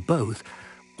Path to Both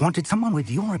wanted someone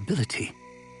with your ability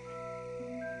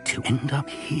to end up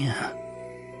here.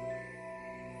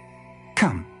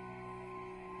 Come.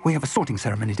 We have a sorting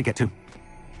ceremony to get to.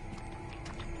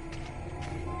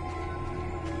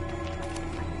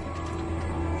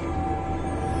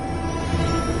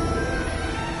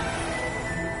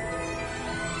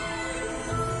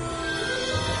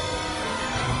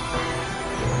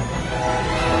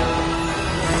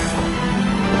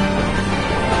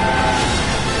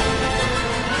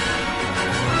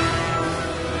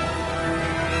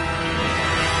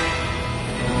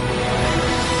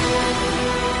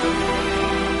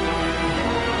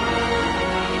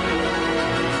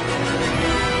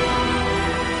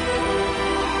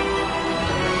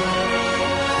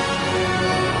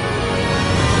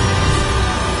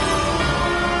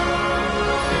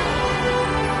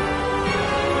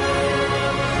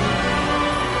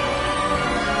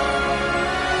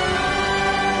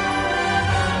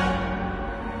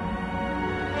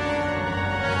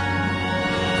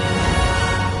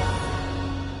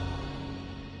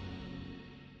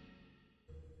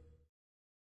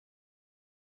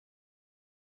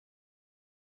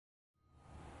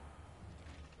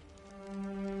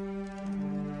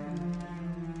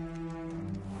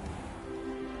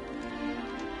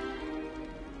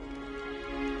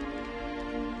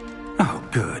 Oh,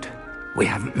 good. We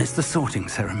haven't missed the sorting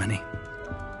ceremony.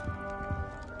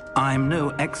 I'm no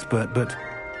expert, but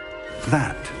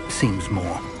that seems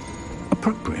more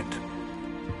appropriate.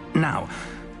 Now,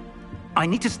 I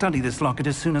need to study this locket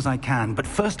as soon as I can, but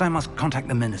first I must contact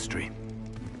the Ministry.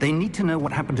 They need to know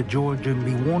what happened to George and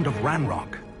be warned of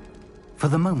Ranrock. For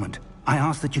the moment, I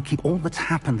ask that you keep all that's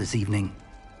happened this evening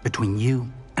between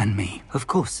you and me. Of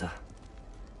course, sir.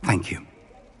 Thank you.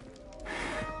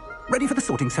 Ready for the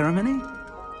sorting ceremony?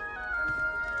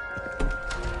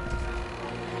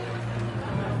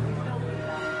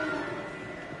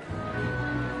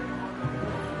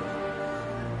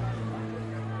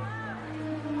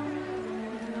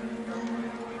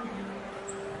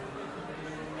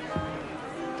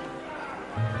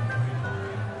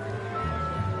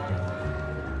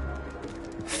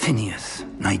 Phineas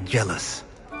Nigellus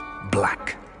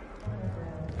Black.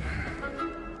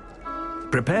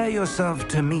 Prepare yourself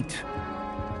to meet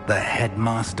the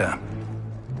headmaster.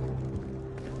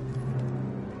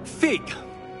 Fig,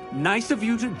 nice of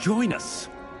you to join us.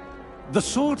 The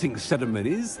sorting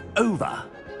ceremony's over.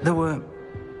 There were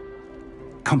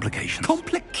complications.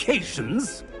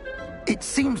 Complications? It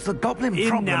seems the goblin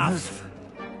problem has... Enough!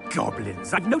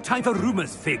 Goblins. I've no time for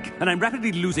rumors, Fig, and I'm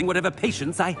rapidly losing whatever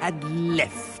patience I had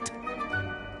left.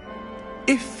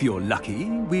 If you're lucky,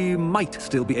 we might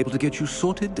still be able to get you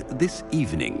sorted this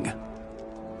evening.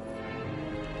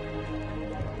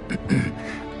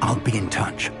 I'll be in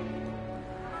touch.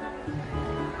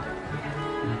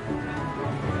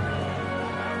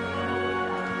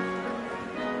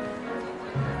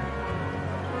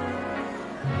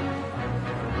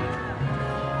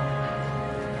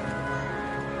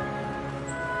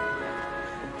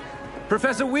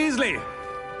 Professor Weasley,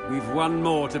 we've one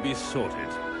more to be sorted.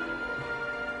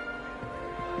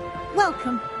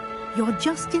 Welcome. You're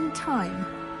just in time.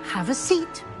 Have a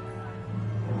seat.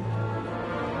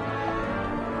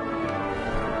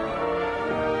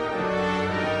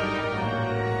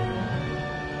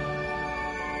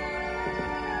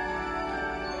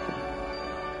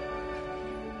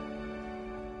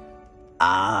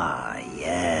 Ah,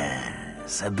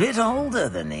 yes. A bit older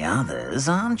than the others,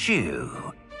 aren't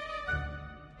you?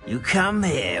 You come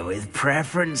here with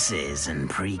preferences and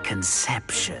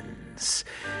preconceptions.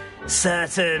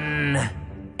 Certain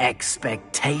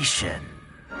expectations.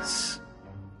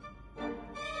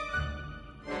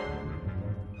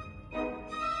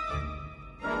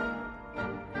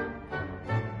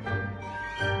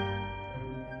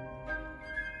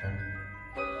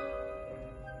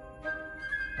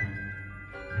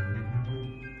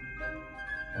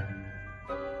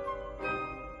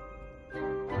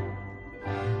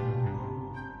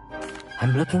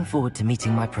 I'm looking forward to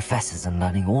meeting my professors and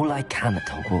learning all I can at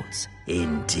Hogwarts.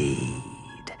 Indeed.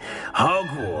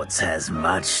 Hogwarts has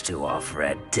much to offer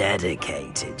a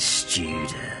dedicated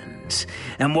student.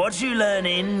 And what you learn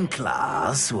in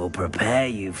class will prepare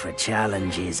you for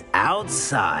challenges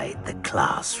outside the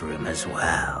classroom as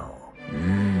well.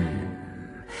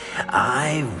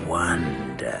 I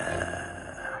wonder...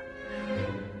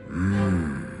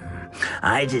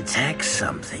 I detect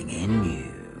something in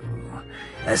you.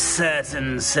 A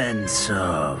certain sense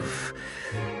of...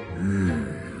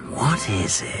 what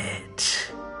is it?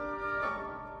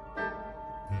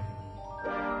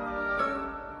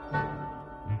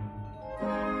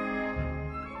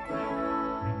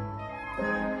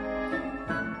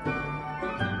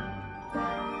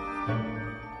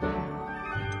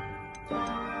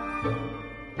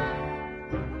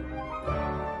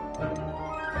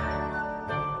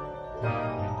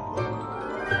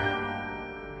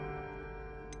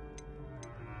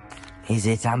 Is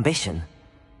it ambition?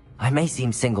 I may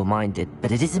seem single-minded,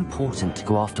 but it is important to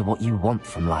go after what you want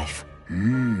from life.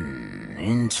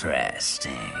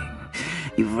 Interesting.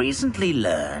 You've recently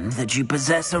learned that you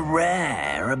possess a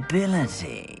rare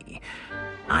ability.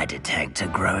 I detect a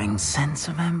growing sense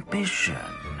of ambition,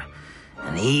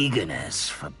 an eagerness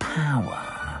for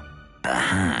power.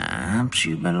 Perhaps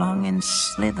you belong in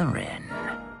Slytherin.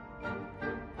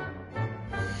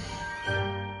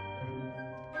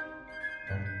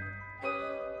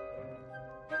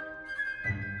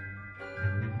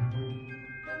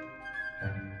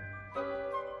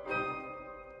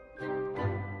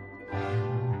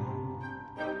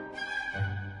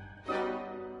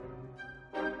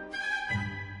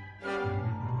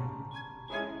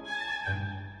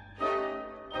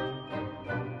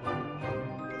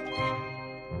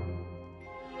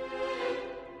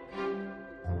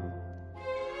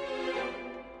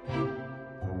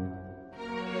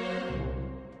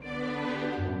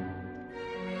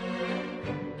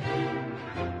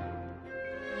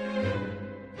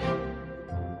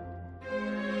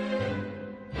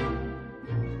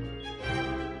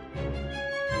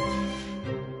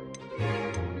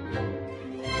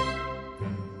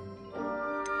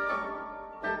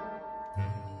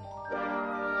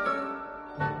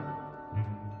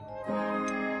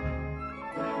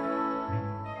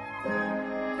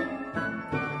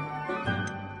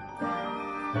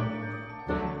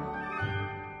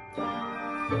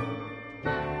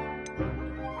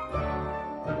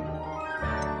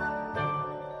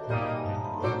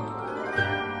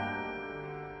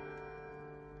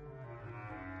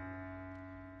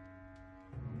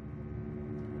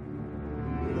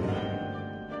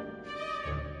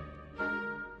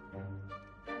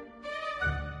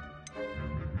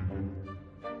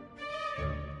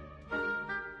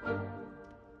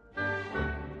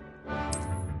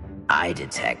 I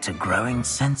detect a growing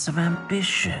sense of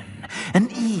ambition, an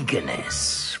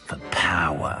eagerness for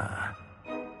power.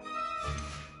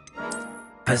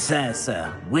 Possess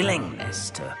a willingness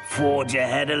to forge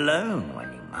ahead alone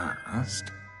when you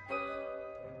must.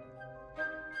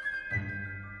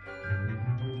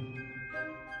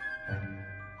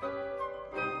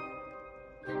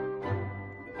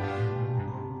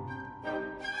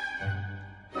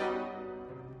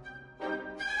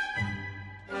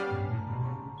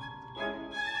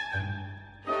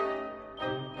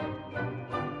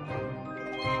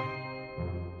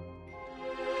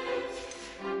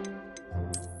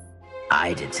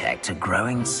 I detect a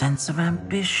growing sense of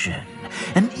ambition,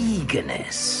 an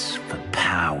eagerness for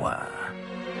power.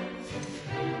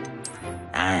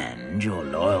 And your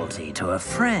loyalty to a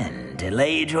friend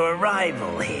delayed your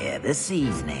arrival here this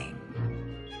evening.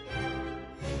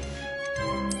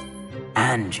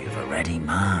 And you've a ready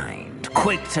mind,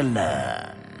 quick to learn.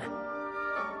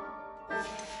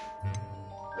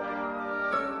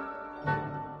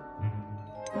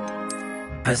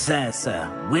 Possess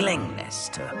a willingness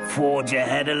to forge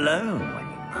ahead alone when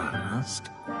you must.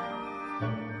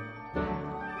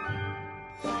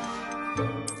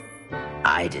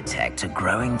 I detect a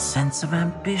growing sense of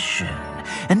ambition,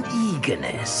 an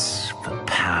eagerness for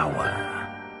power.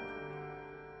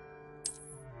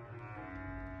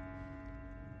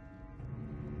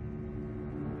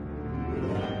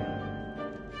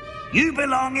 You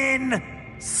belong in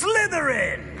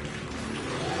Slytherin!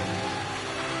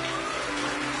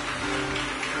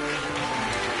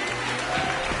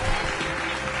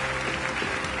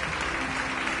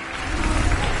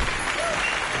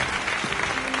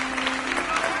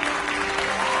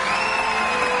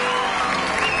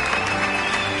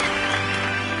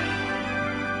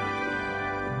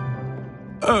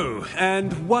 Oh,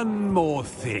 and one more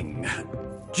thing.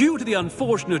 Due to the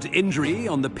unfortunate injury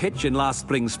on the pitch in last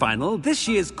spring's final, this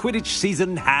year's Quidditch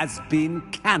season has been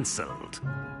cancelled.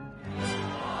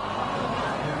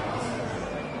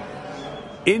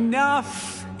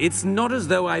 Enough! It's not as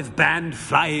though I've banned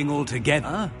flying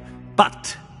altogether,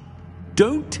 but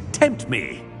don't tempt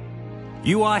me.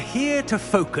 You are here to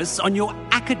focus on your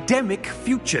academic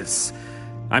futures.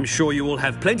 I'm sure you all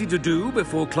have plenty to do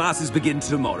before classes begin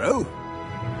tomorrow.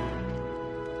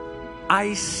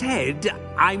 I said,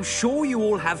 I'm sure you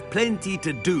all have plenty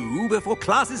to do before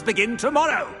classes begin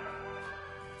tomorrow.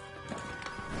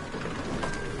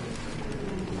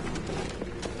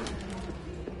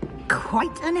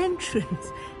 Quite an entrance.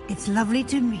 It's lovely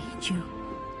to meet you.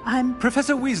 I'm...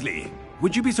 Professor Weasley,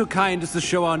 would you be so kind as to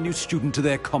show our new student to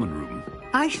their common room?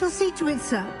 I shall see to it,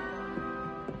 sir.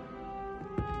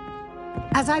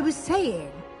 As I was saying,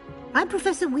 I'm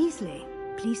Professor Weasley.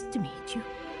 Pleased to meet you.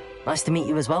 Nice to meet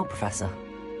you as well, Professor.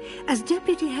 As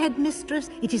Deputy Headmistress,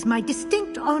 it is my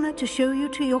distinct honor to show you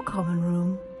to your common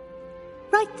room.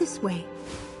 Right this way.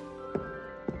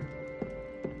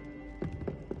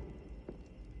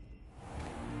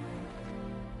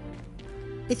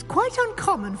 It's quite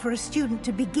uncommon for a student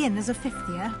to begin as a fifth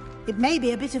year. It may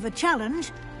be a bit of a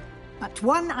challenge, but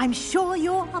one I'm sure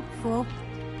you're up for.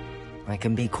 I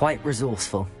can be quite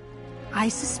resourceful. I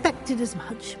suspected as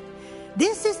much.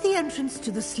 This is the entrance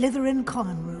to the Slytherin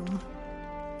common room.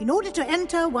 In order to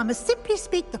enter, one must simply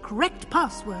speak the correct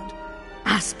password.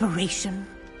 Aspiration.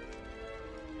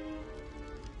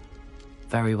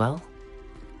 Very well.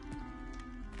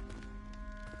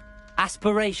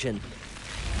 Aspiration.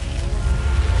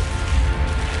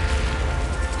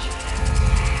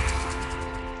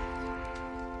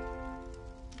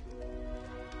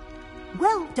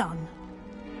 Well done.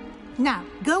 Now,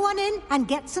 go on in and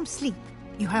get some sleep.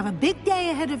 You have a big day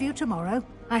ahead of you tomorrow.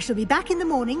 I shall be back in the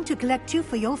morning to collect you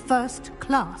for your first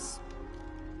class.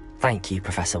 Thank you,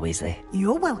 Professor Weasley.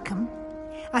 You're welcome.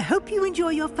 I hope you enjoy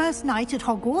your first night at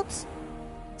Hogwarts.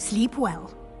 Sleep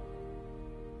well.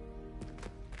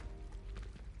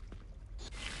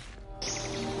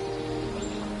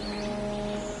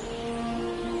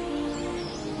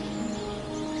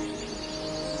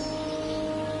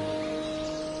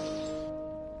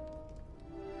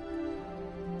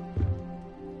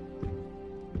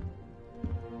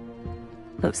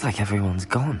 Looks like everyone's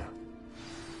gone.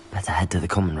 Better head to the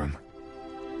common room.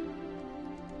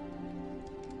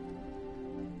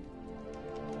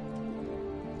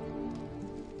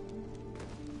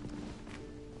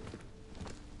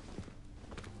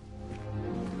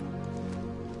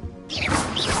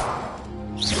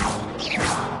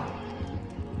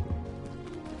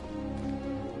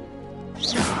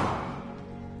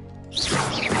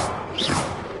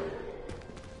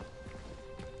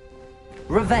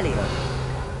 Revelio.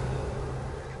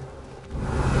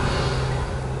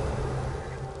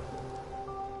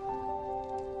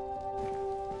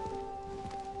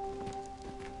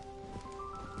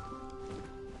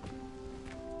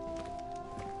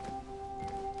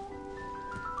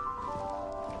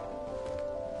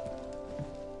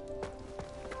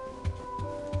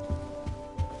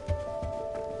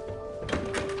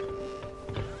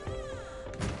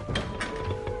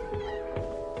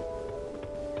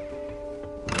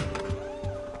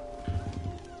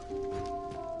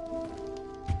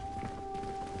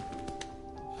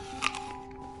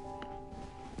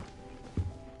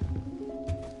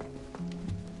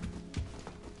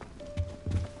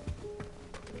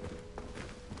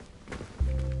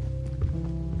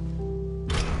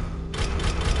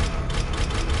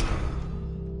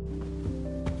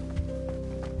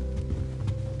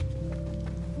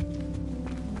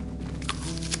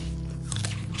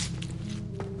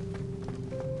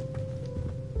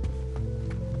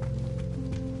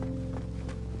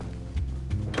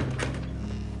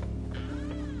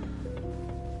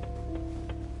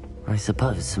 I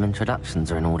suppose some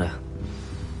introductions are in order.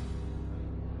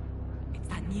 It's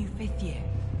that new fifth year.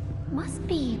 Must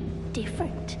be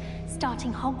different,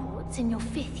 starting Hogwarts in your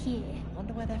fifth year. I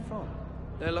wonder where they're from.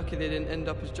 They're lucky they didn't end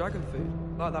up as dragon food,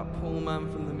 like that poor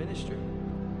man from the Ministry.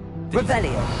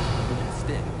 Revelio.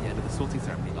 Stiff at the end of the sorting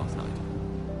ceremony last night.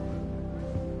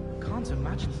 Can't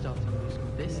imagine starting new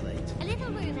school this late. A little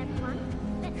room, everyone.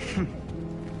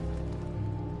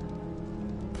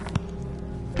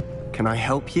 Can I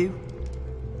help you?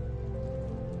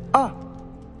 Ah,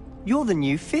 you're the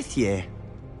new fifth year.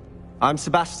 I'm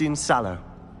Sebastian Sallow.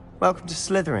 Welcome to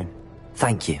Slytherin.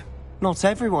 Thank you. Not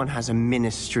everyone has a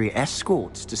ministry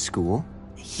escort to school.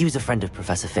 He was a friend of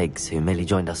Professor Fig's who merely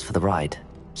joined us for the ride.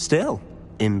 Still,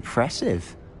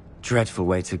 impressive. Dreadful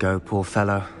way to go, poor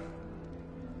fellow.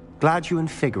 Glad you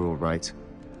and Fig are all right.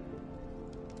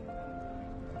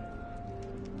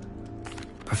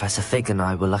 Professor Fig and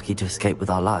I were lucky to escape with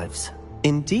our lives.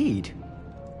 Indeed.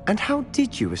 And how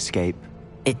did you escape?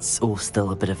 It's all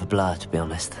still a bit of a blur, to be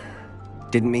honest.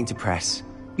 Didn't mean to press.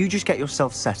 You just get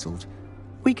yourself settled.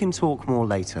 We can talk more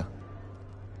later.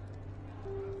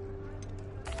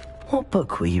 What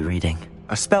book were you reading?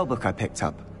 A spell book I picked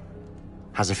up.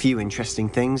 Has a few interesting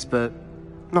things, but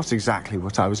not exactly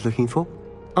what I was looking for.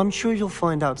 I'm sure you'll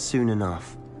find out soon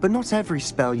enough. But not every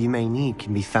spell you may need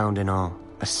can be found in our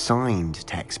assigned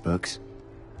textbooks.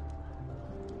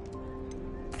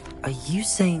 Are you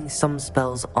saying some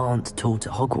spells aren't taught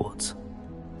at Hogwarts?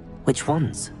 Which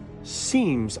ones?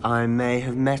 Seems I may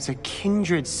have met a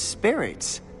kindred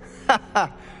spirit.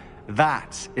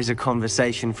 That is a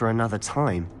conversation for another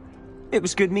time. It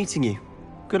was good meeting you.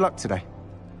 Good luck today.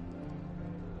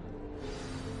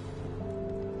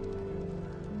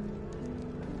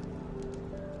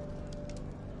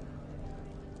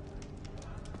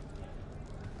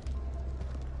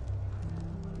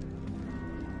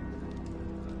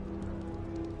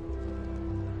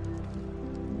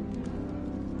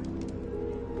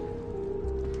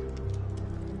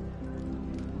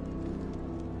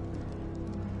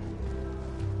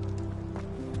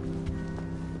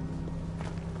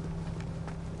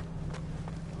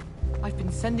 I've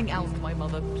been sending owls to my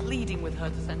mother, pleading with her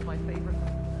to send my favorite.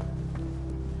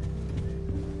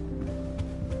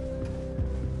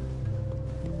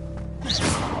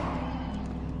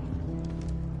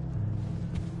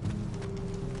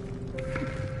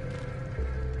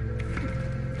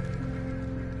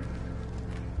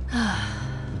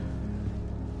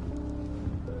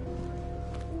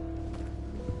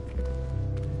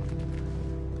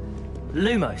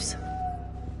 Lumos.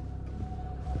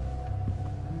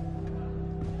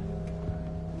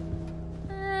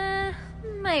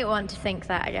 Might want to think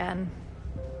that again.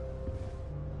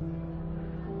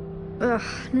 Ugh,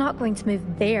 not going to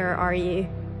move there, are you?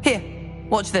 Here,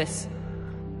 watch this.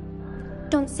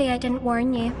 Don't say I didn't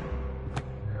warn you.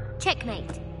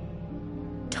 Checkmate.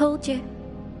 Told you.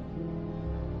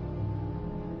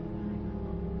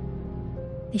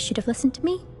 They should have listened to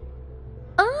me.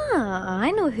 Ah,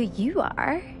 I know who you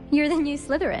are. You're the new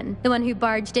Slytherin, the one who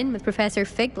barged in with Professor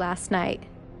Fig last night.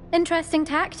 Interesting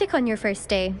tactic on your first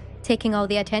day, taking all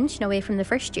the attention away from the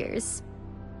first years.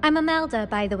 I'm Imelda,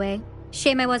 by the way.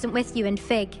 Shame I wasn't with you in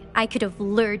Fig. I could have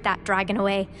lured that dragon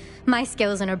away. My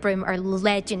skills on a broom are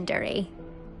legendary.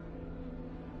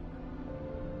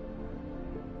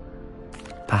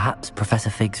 Perhaps Professor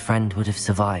Fig's friend would have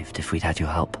survived if we'd had your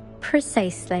help.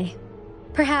 Precisely.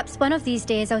 Perhaps one of these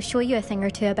days I'll show you a thing or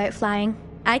two about flying.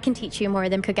 I can teach you more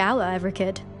than Kogawa ever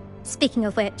could. Speaking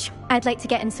of which, I'd like to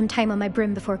get in some time on my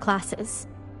broom before classes.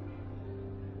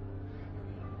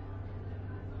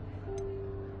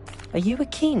 Are you a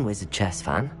keen Wizard Chess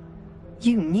fan?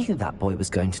 You knew that boy was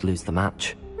going to lose the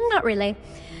match. Not really.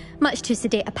 Much too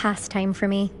sedate a pastime for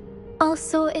me.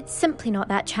 Also, it's simply not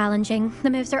that challenging. The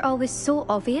moves are always so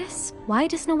obvious. Why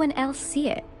does no one else see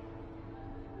it?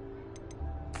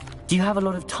 Do you have a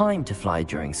lot of time to fly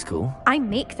during school? I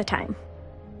make the time.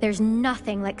 There's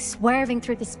nothing like swerving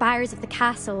through the spires of the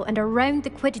castle and around the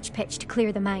Quidditch pitch to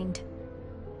clear the mind.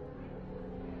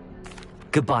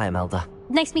 Goodbye, Imelda.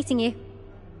 Nice meeting you.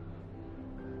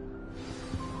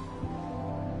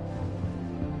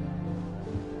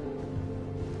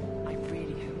 I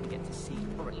really hope we get to see,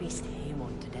 or at least hear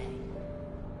one today.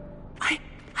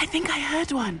 I think I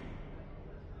heard one.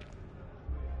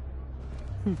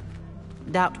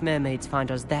 Doubt mermaids find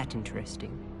us that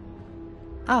interesting.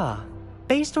 Ah,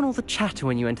 based on all the chatter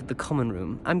when you entered the common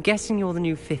room, I'm guessing you're the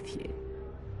new 5th year.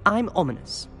 I'm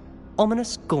Ominis.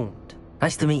 Ominis Gaunt.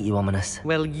 Nice to meet you, Ominis.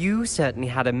 Well, you certainly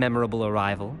had a memorable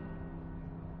arrival.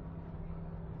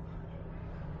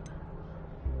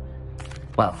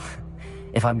 Well,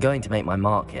 if I'm going to make my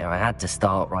mark here, I had to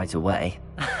start right away.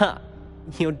 Ha!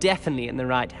 You're definitely in the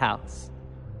right house.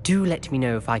 Do let me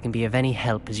know if I can be of any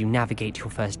help as you navigate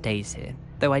your first days here,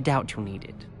 though I doubt you'll need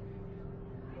it.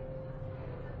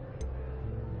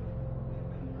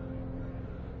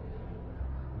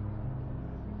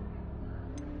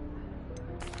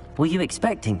 Were you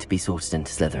expecting to be sorted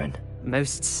into Slytherin?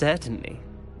 Most certainly.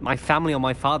 My family on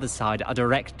my father's side are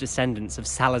direct descendants of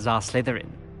Salazar Slytherin,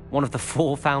 one of the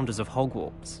 4 founders of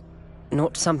Hogwarts.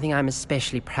 Not something I'm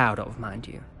especially proud of, mind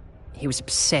you. He was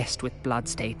obsessed with blood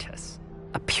status.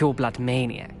 A pure-blood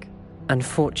maniac.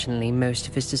 Unfortunately, most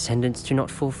of his descendants do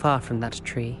not fall far from that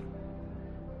tree.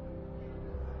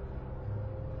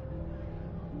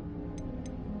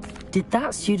 Did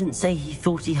that student say he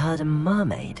thought he heard a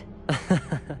mermaid?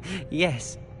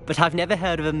 Yes, but I've never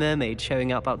heard of a mermaid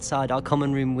showing up outside our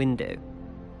common room window.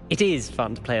 It is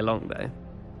fun to play along, though.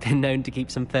 Been known to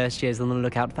keep some first years on the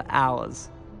lookout for hours.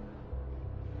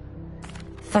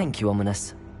 Thank you,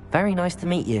 Ominis. Very nice to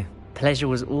meet you. Pleasure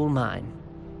was all mine.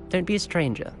 Don't be a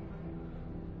stranger.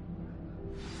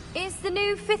 Is the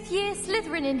new 5th year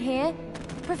Slytherin in here?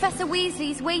 Professor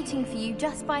Weasley's waiting for you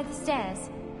just by the stairs.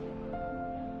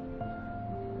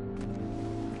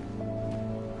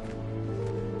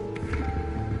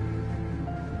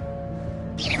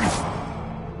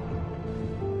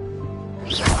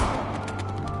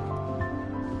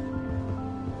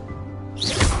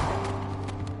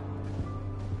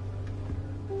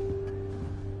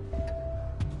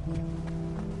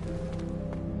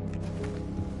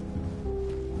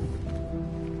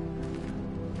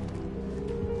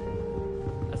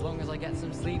 I get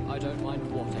some sleep, I don't mind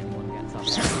what anyone gets up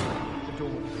to. The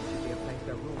dormitory should be a place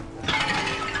where rules.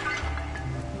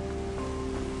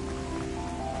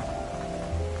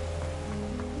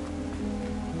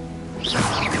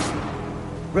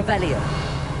 Revelio.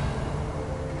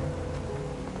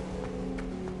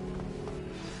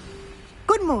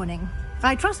 Good morning.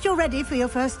 I trust you're ready for your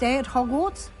first day at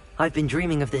Hogwarts? I've been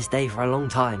dreaming of this day for a long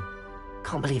time.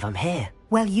 Can't believe I'm here.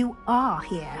 Well, you are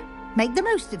here. Make the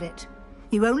most of it.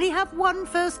 You only have one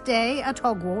first day at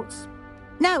Hogwarts.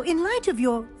 Now, in light of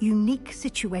your unique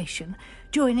situation,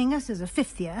 joining us as a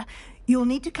fifth year, you'll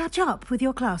need to catch up with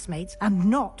your classmates and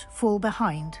not fall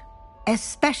behind.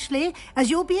 Especially as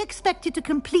you'll be expected to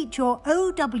complete your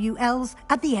OWLs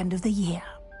at the end of the year.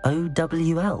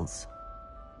 OWLs?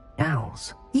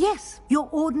 Owls? Yes, your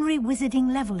ordinary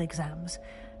wizarding level exams.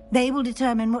 They will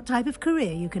determine what type of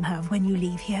career you can have when you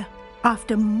leave here.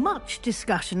 After much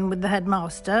discussion with the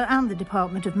headmaster and the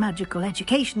Department of Magical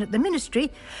Education at the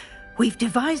Ministry, we've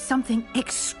devised something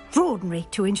extraordinary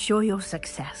to ensure your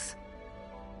success.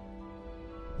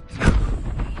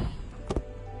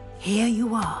 Here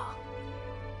you are.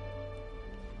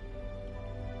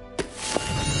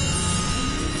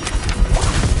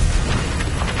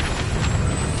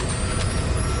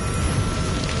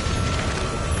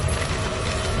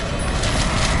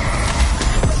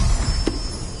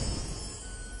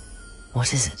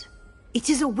 What is it? It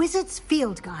is a wizard's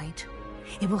field guide.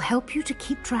 It will help you to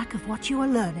keep track of what you are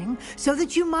learning so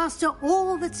that you master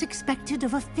all that's expected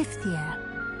of a fifth year.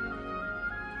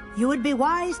 You would be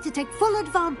wise to take full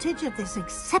advantage of this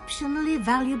exceptionally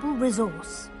valuable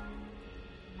resource.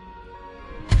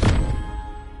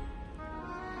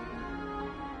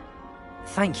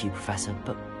 Thank you, Professor,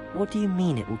 but what do you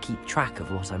mean it will keep track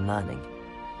of what I'm learning?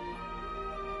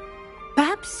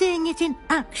 Perhaps seeing it in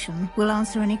action will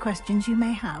answer any questions you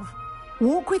may have.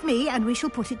 Walk with me and we shall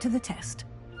put it to the test.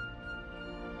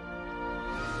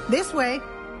 This way.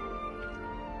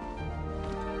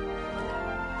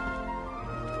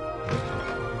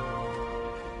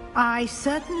 I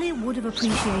certainly would have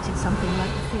appreciated something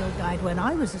like the field guide when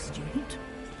I was a student.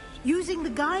 Using the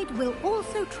guide will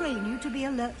also train you to be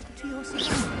alert to your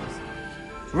surroundings.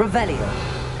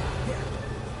 Revelio.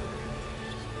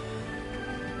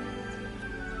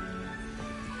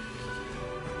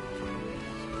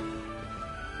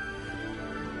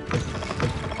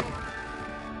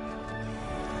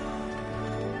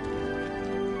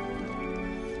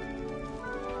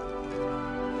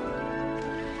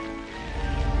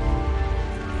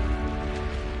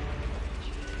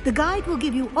 The guide will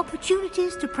give you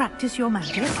opportunities to practice your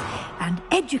magic and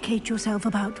educate yourself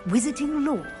about wizarding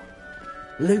lore.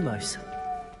 Lumos.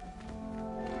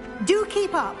 Do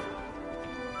keep up.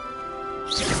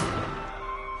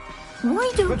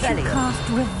 Why don't Revelio. you cast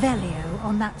Revelio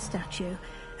on that statue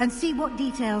and see what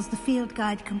details the field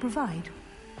guide can provide?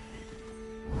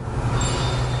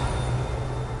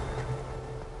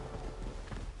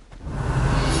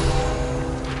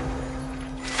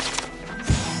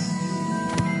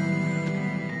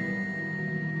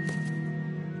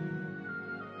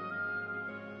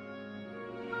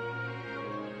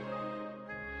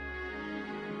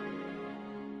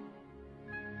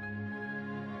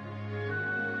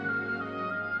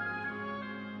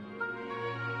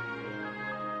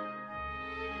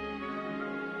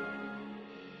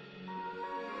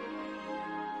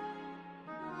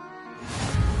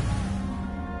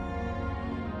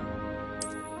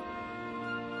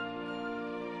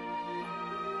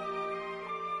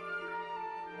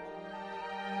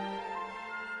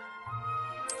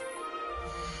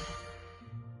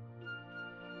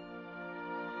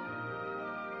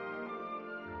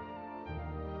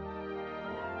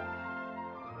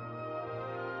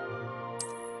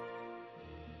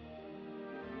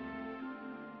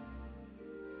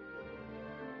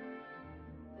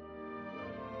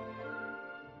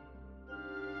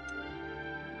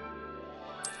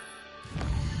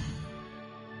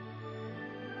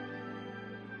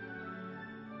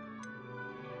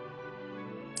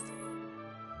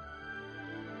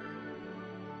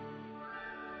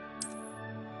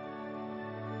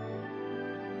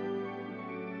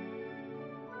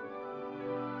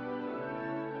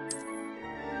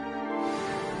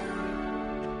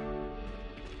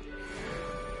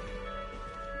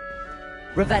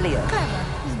 Revelio. Clever,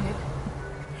 isn't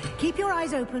it? Keep your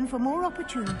eyes open for more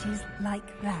opportunities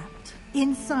like that,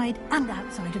 inside and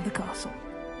outside of the castle.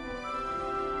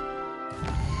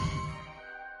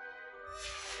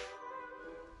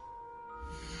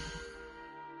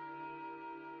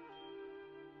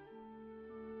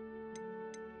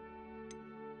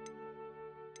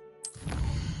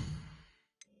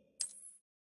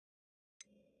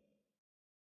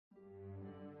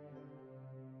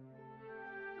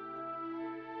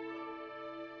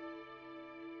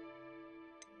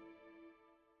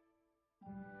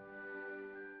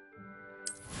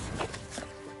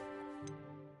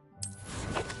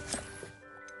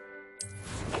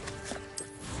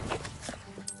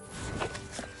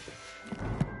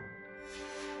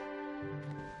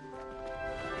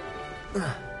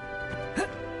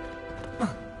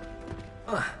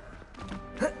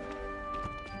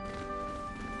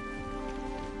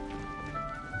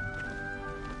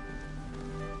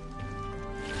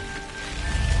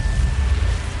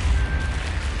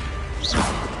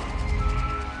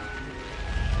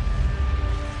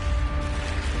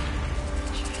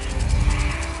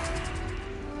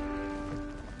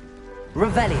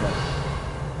 Revelio.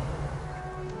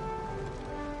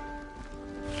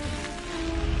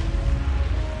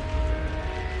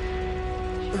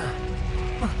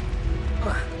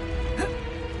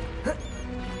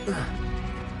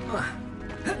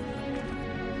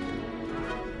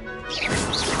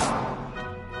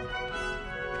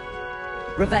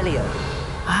 Revelio.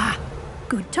 Ah,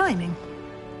 good timing.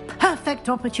 Perfect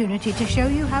opportunity to show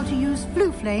you how to use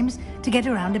flue flames to get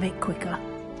around a bit quicker.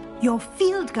 Your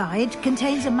field guide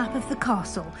contains a map of the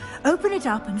castle. Open it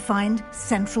up and find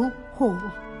Central Hall.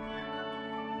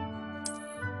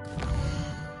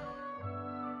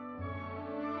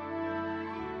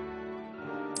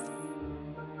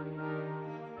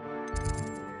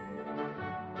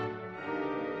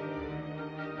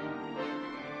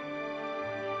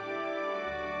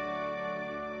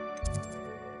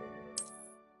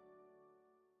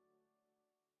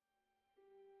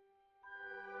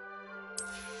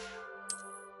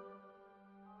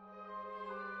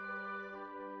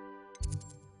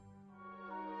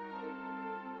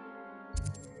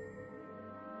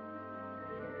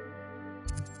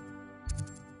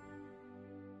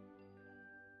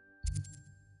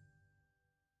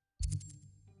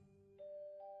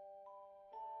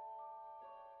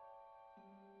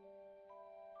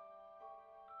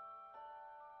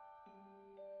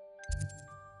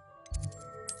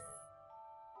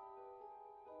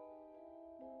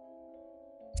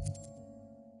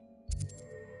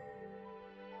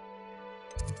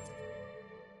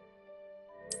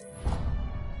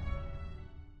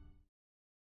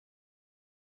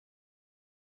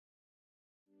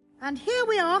 And here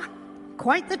we are.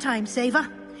 Quite the time saver.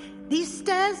 These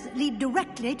stairs lead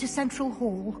directly to Central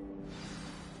Hall.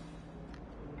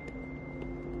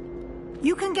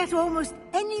 You can get almost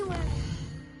anywhere.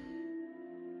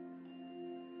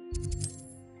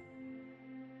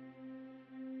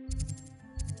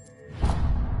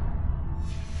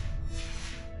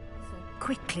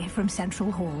 Quickly from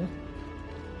Central Hall.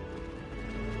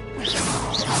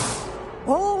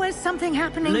 Always something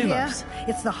happening Lumos. here.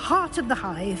 It's the heart of the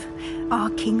hive. Our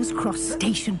King's Cross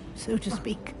station, so to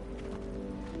speak.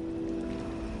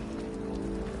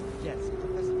 Yes,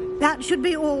 That should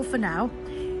be all for now.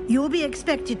 You'll be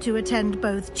expected to attend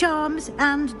both Charms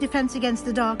and Defense Against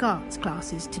the Dark Arts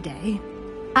classes today.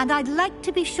 And I'd like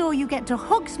to be sure you get to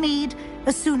Hogsmeade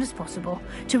as soon as possible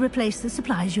to replace the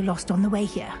supplies you lost on the way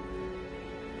here.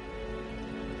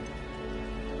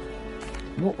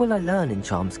 What will I learn in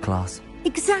Charms class?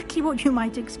 Exactly what you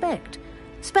might expect.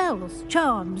 Spells,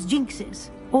 charms, jinxes,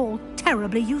 all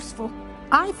terribly useful.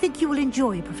 I think you will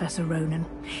enjoy Professor Ronen.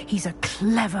 He's a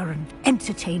clever and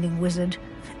entertaining wizard,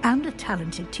 and a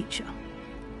talented teacher.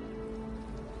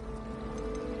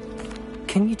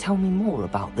 Can you tell me more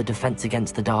about the Defense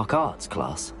Against the Dark Arts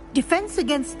class? Defense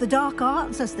Against the Dark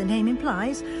Arts, as the name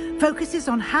implies, focuses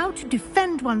on how to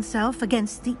defend oneself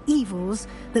against the evils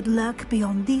that lurk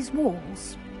beyond these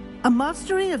walls. A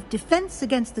mastery of Defense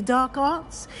Against the Dark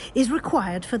Arts is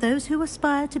required for those who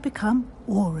aspire to become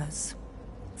Aurors.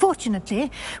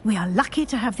 Fortunately, we are lucky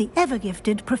to have the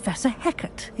ever-gifted Professor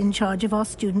Hecat in charge of our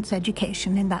students'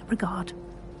 education in that regard.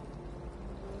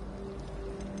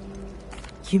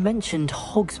 You mentioned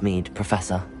Hogsmeade,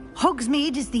 Professor.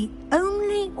 Hogsmeade is the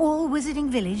only all-wizarding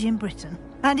village in Britain,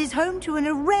 and is home to an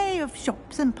array of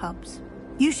shops and pubs.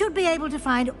 You should be able to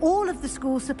find all of the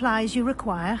school supplies you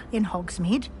require in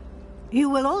Hogsmeade. You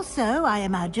will also, I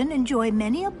imagine, enjoy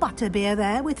many a butterbeer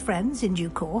there with friends in due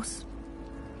course.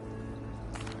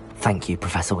 Thank you,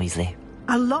 Professor Weasley.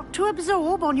 A lot to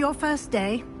absorb on your first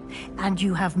day, and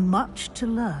you have much to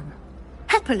learn.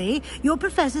 Happily, your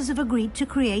professors have agreed to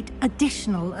create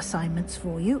additional assignments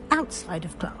for you outside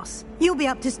of class. You'll be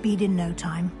up to speed in no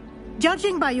time.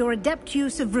 Judging by your adept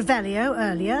use of Revelio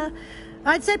earlier,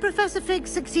 I'd say Professor Fig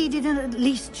succeeded in at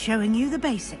least showing you the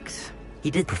basics. He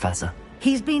did, Professor.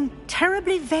 He's been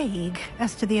terribly vague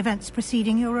as to the events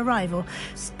preceding your arrival,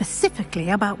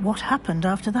 specifically about what happened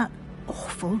after that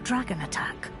awful dragon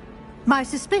attack. My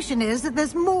suspicion is that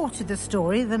there's more to the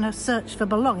story than a search for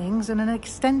belongings and an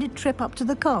extended trip up to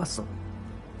the castle.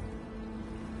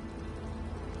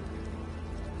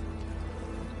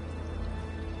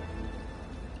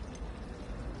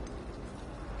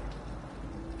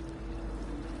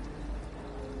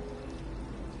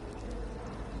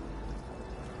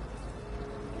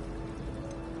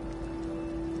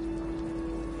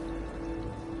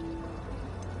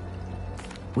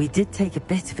 We did take a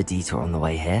bit of a detour on the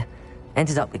way here.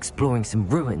 Ended up exploring some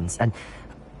ruins, and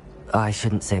I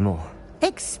shouldn't say more.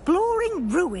 Exploring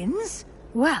ruins?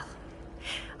 Well,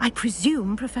 I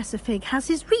presume Professor Fig has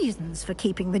his reasons for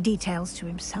keeping the details to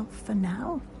himself for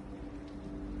now.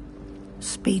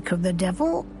 Speak of the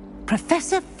devil.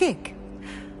 Professor Fig.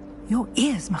 Your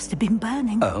ears must have been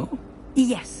burning. Oh?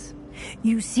 Yes.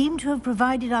 You seem to have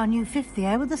provided our new fifth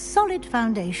year with a solid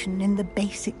foundation in the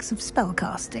basics of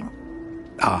spellcasting.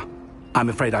 Ah, I'm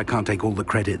afraid I can't take all the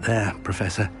credit there,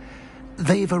 Professor.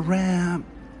 They've a rare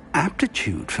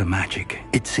aptitude for magic,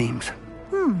 it seems.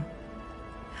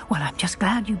 Well, I'm just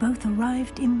glad you both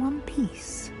arrived in one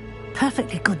piece.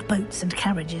 Perfectly good boats and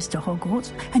carriages to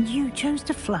Hogwarts, and you chose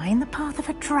to fly in the path of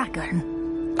a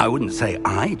dragon. I wouldn't say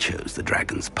I chose the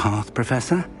dragon's path,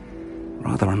 Professor.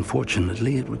 Rather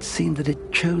unfortunately, it would seem that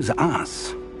it chose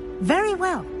us. Very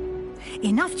well.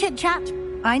 Enough chit-chat.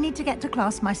 I need to get to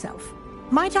class myself.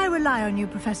 Might I rely on you,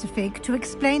 Professor Fig, to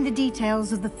explain the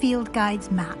details of the field guide's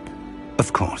map?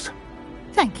 Of course.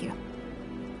 Thank you.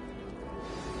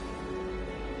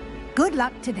 Good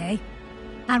luck today.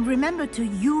 And remember to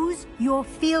use your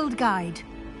field guide.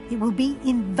 It will be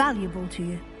invaluable to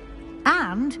you.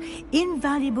 And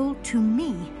invaluable to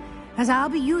me, as I'll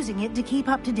be using it to keep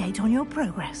up to date on your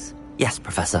progress. Yes,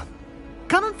 Professor.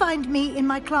 Come and find me in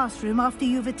my classroom after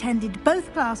you've attended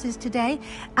both classes today,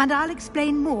 and I'll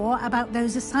explain more about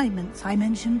those assignments I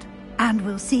mentioned. And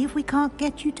we'll see if we can't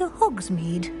get you to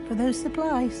Hogsmeade for those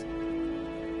supplies.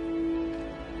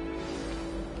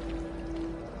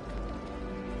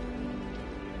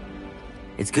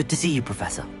 It's good to see you,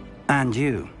 Professor. And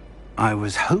you. I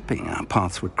was hoping our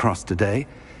paths would cross today,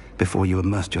 before you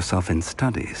immersed yourself in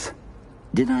studies.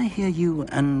 Did I hear you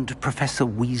and Professor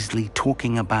Weasley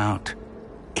talking about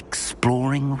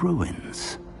exploring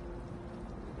ruins?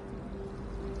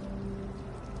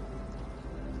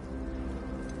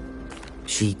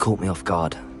 She caught me off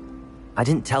guard. I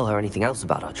didn't tell her anything else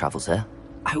about our travels here.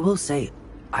 I will say,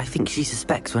 I think she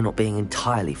suspects we're not being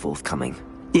entirely forthcoming.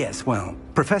 Yes, well,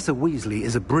 Professor Weasley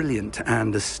is a brilliant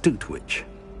and astute witch.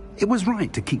 It was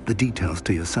right to keep the details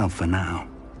to yourself for now.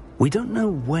 We don't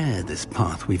know where this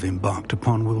path we've embarked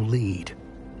upon will lead.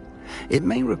 It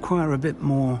may require a bit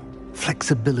more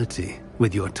flexibility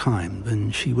with your time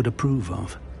than she would approve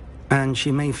of. And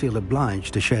she may feel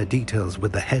obliged to share details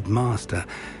with the headmaster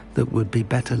that would be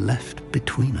better left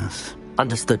between us.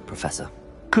 Understood, Professor.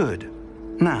 Good.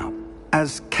 Now,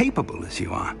 as capable as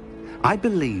you are, I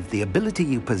believe the ability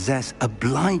you possess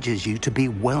obliges you to be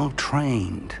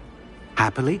well-trained.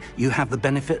 Happily, you have the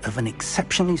benefit of an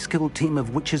exceptionally skilled team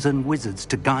of witches and wizards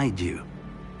to guide you.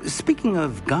 Speaking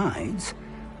of guides,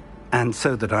 and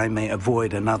so that I may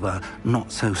avoid another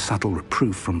not-so-subtle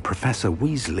reproof from Professor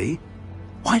Weasley,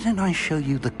 why don't I show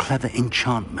you the clever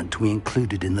enchantment we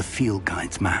included in the field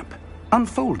guide's map?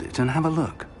 Unfold it and have a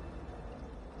look.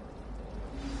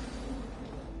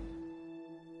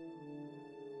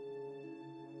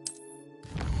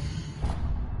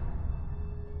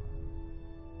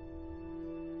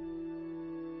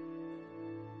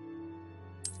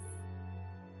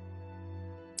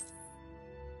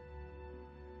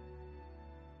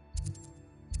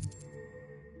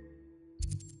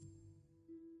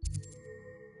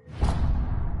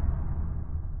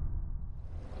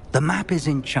 The map is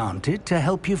enchanted to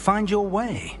help you find your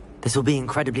way. This will be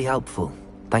incredibly helpful.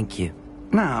 Thank you.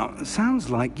 Now, sounds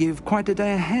like you've quite a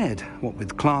day ahead, what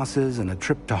with classes and a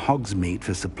trip to Hogsmeade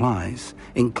for supplies,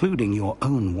 including your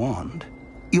own wand.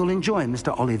 You'll enjoy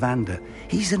Mr. Ollivander.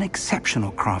 He's an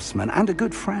exceptional craftsman and a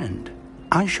good friend.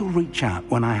 I shall reach out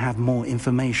when I have more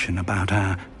information about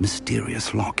our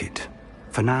mysterious locket.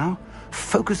 For now,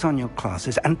 focus on your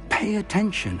classes and pay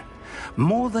attention.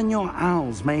 More than your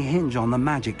owls may hinge on the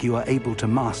magic you are able to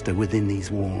master within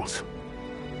these walls.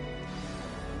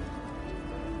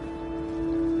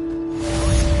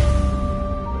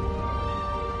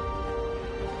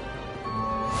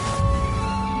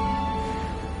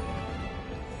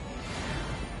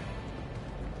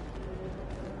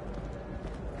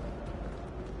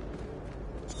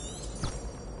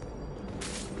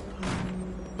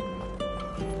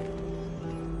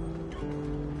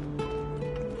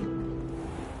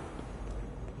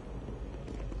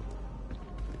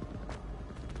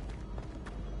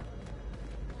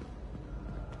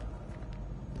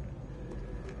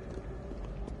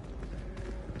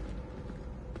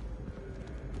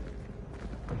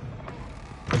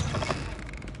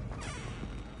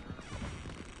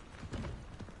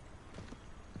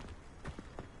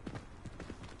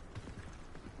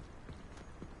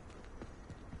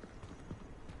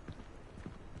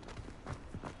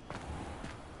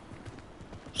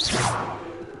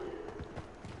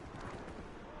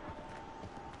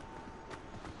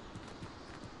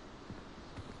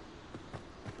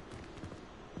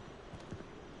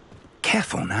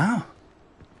 Careful now.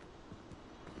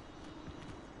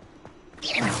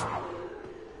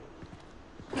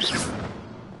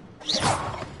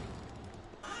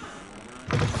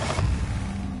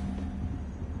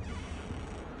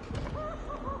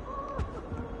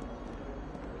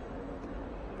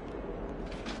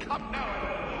 Come now.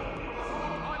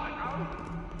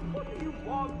 What do you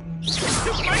want?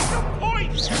 To make a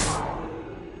point!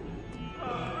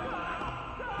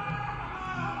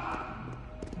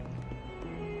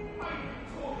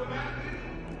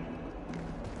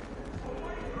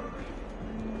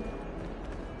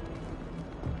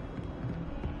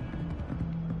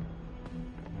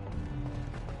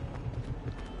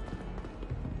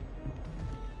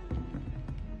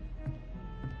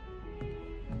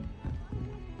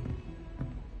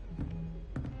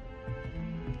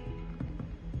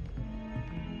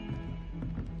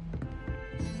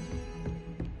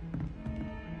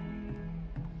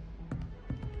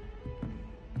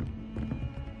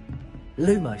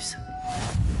 Lumos.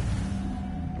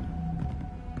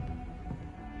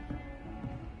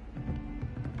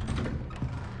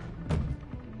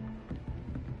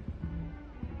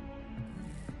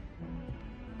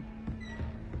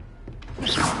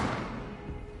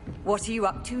 What are you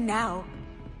up to now?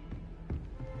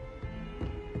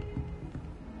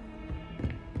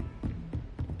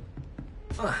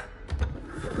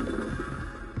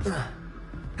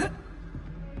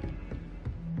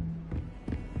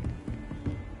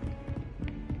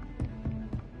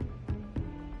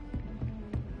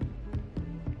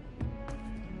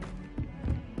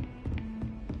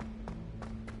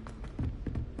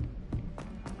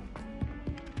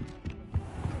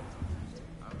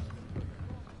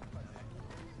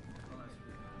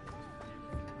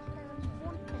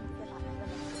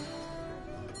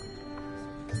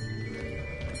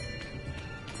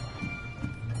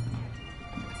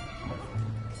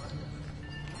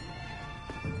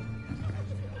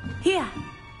 Here,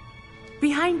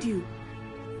 behind you.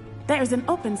 There is an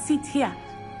open seat here.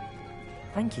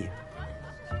 Thank you.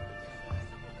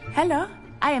 Hello,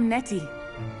 I am Nettie.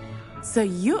 So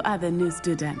you are the new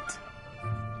student.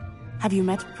 Have you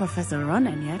met Professor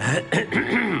Ronen yet?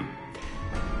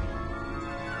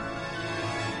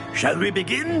 Shall we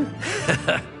begin?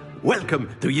 Welcome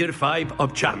to Year 5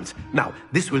 of Charms. Now,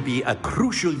 this will be a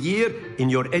crucial year in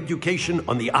your education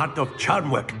on the art of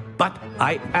charm work. But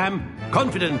I am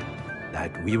confident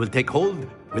that we will take hold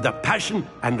with the passion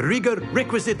and rigor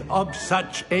requisite of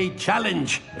such a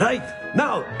challenge. Right,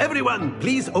 now, everyone,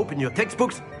 please open your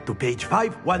textbooks to page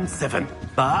 517.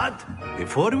 But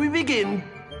before we begin,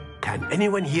 can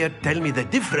anyone here tell me the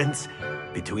difference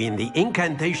between the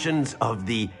incantations of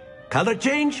the color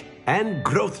change and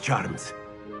growth charms?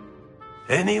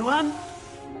 Anyone?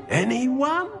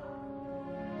 Anyone?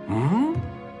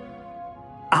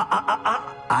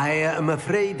 I am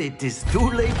afraid it is too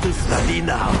late to study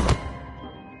now.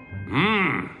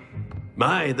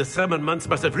 My, the summer months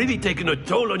must have really taken a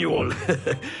toll on you all.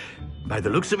 By the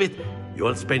looks of it, you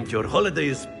all spent your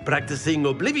holidays practicing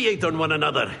Obliviate on one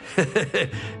another.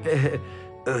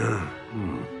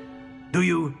 Do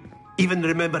you even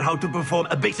remember how to perform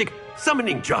a basic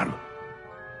summoning charm?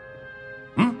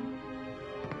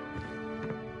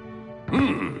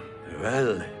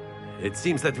 Well, it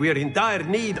seems that we are in dire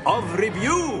need of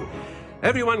review.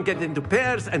 Everyone get into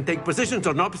pairs and take positions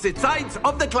on opposite sides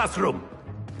of the classroom.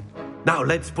 Now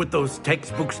let's put those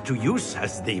textbooks to use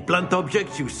as the blunt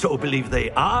objects you so believe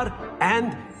they are,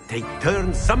 and take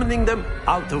turns summoning them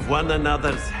out of one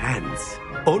another's hands.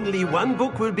 Only one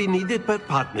book will be needed per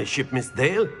partnership, Miss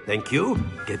Dale. Thank you.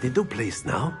 Get into place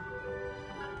now.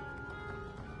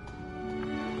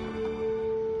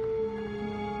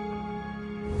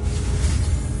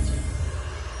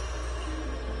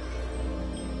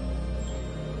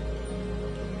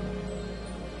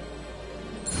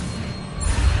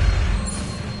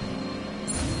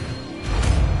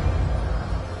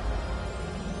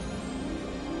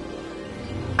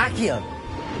 Accio!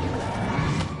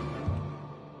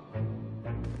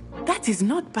 That is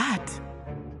not bad.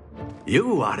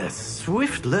 You are a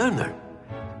swift learner.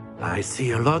 I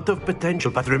see a lot of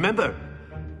potential, but remember,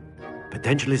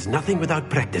 potential is nothing without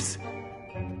practice.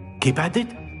 Keep at it.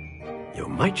 You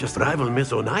might just rival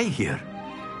Miss Onai here.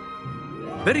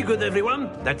 Very good,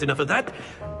 everyone. That's enough of that.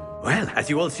 Well, as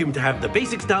you all seem to have the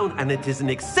basics down, and it is an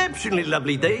exceptionally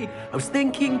lovely day, I was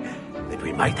thinking that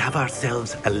we might have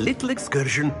ourselves a little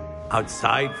excursion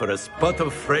outside for a spot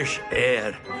of fresh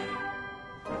air.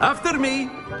 After me!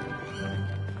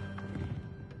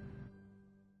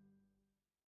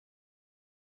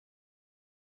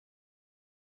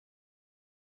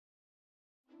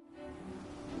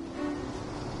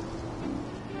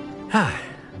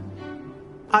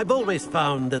 I've always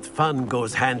found that fun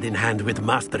goes hand in hand with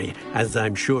mastery, as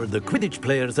I'm sure the Quidditch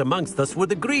players amongst us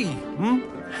would agree,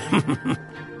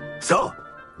 So,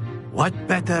 what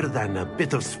better than a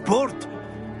bit of sport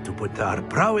to put our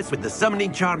prowess with the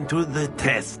summoning charm to the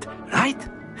test, right?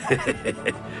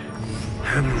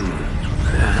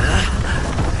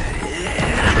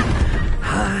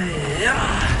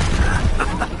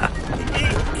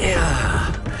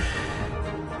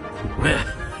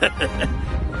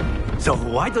 So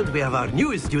why don't we have our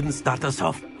newest student start us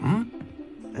off?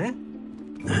 Eh?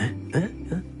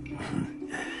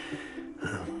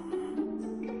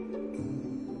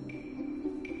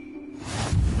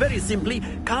 Very simply,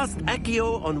 cast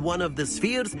Accio on one of the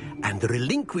spheres and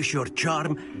relinquish your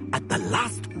charm at the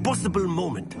last possible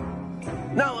moment.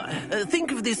 Now,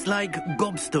 think of this like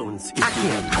gobstones,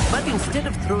 Accio, but instead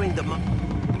of throwing them up...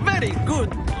 Very good!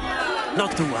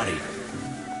 Not to worry.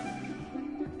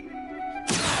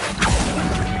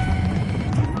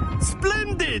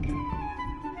 Splendid!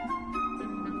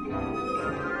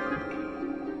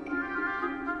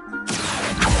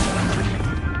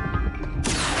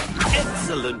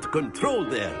 Excellent control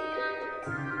there.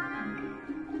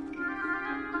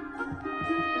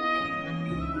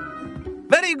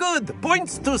 Very good!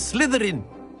 Points to Slytherin.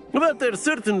 But there's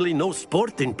certainly no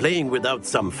sport in playing without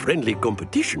some friendly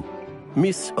competition.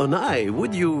 Miss Onai,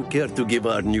 would you care to give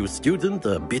our new student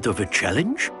a bit of a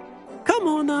challenge? Come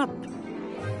on up.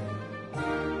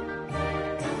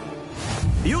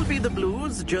 You'll be the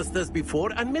blues, just as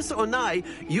before, and Miss Onai,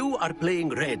 you are playing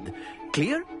red.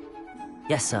 Clear?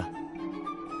 Yes, sir.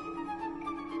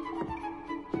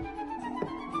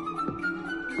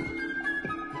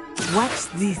 Watch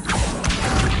this.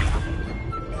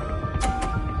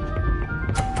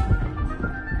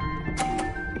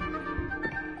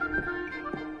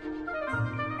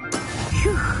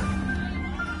 Phew.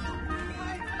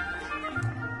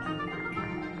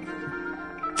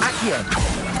 Accio!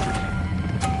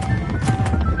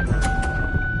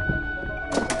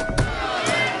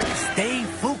 Stay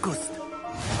focused.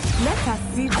 Let us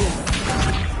see this.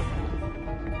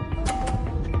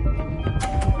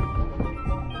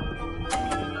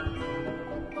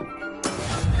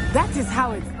 That is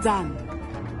how it's done.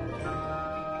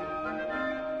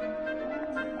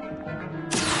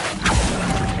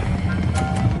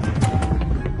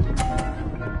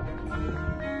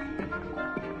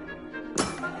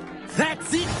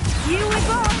 That's it! Here we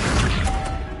go!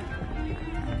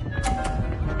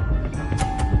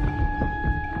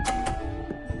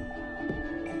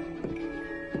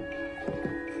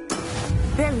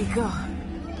 There we go.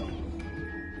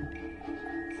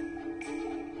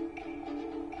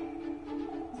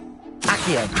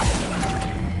 Accio!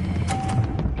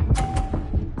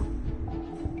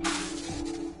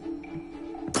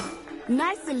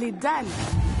 Nicely done.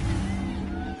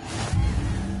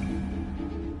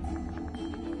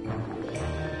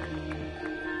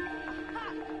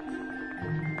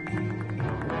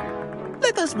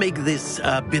 Let us make this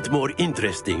a bit more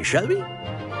interesting, shall we?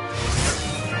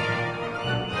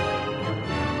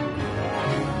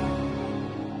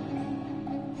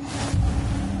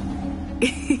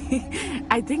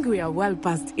 I think we are well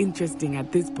past interesting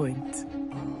at this point.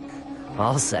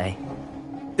 I'll say.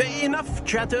 Enough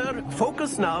chatter.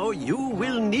 Focus now. You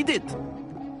will need it.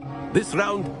 This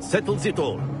round settles it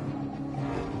all.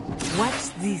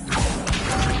 Watch this.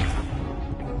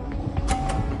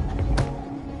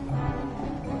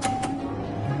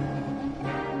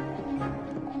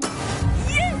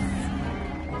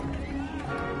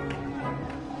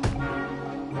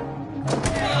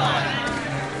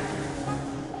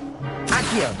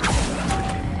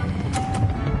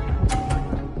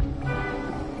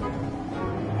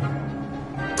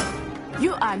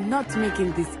 You are not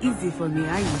making this easy for me,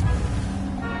 are you?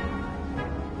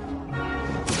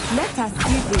 Let us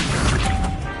see this.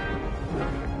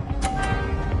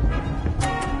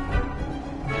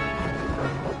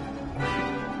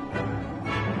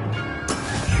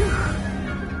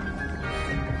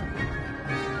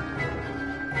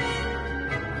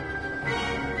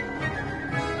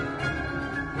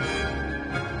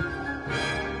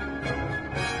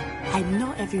 I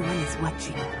know everyone is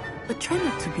watching, but try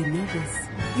not to be nervous.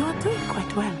 You are doing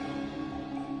quite well.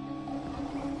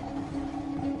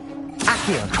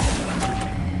 Accio!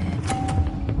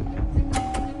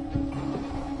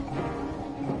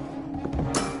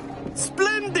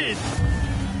 Splendid!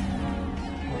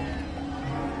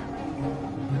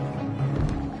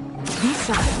 Be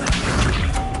sharp.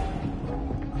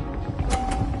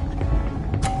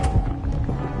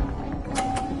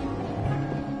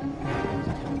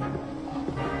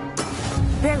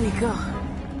 There we go.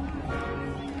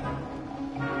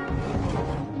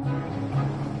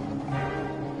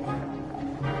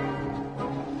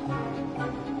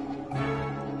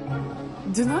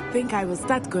 Do not think I will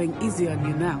start going easy on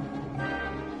you now.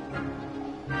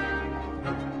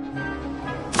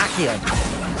 Accio!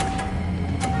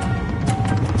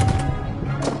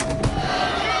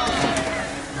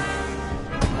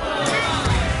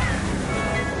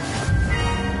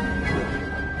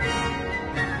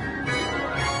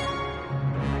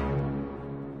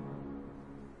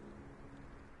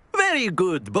 Very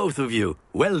good, both of you.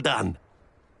 Well done.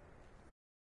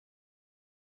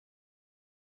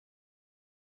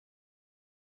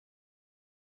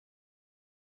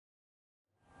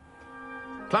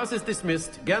 Class is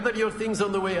dismissed. Gather your things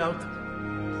on the way out.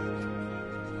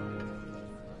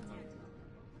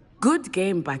 Good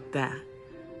game back there.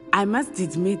 I must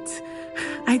admit,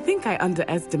 I think I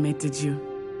underestimated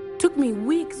you. Took me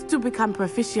weeks to become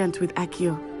proficient with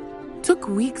Accio. Took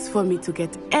weeks for me to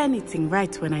get anything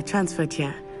right when I transferred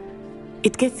here.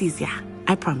 It gets easier,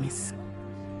 I promise.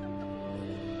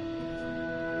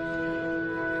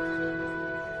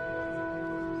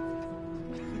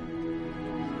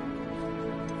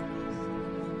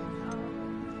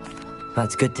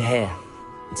 That's good to hear.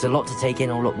 It's a lot to take in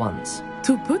all at once.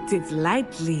 To put it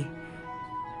lightly,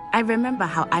 I remember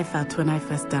how I felt when I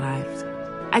first arrived.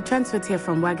 I transferred here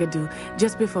from Wagadu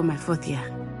just before my 4th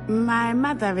year. My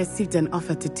mother received an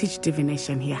offer to teach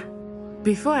divination here.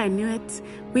 Before I knew it,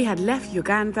 we had left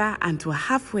Uganda and were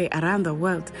halfway around the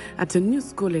world at a new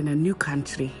school in a new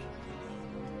country.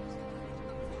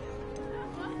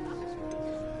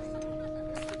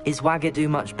 Is Wagadu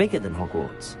much bigger than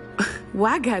Hogwarts?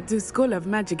 Wagadu School of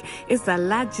Magic is the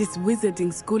largest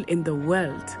wizarding school in the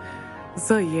world.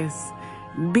 So yes,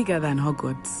 bigger than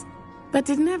Hogwarts. But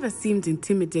it never seemed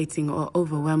intimidating or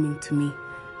overwhelming to me.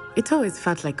 It always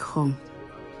felt like home.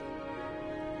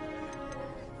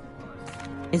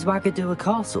 Is Wagadu a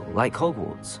castle, like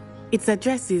Hogwarts? Its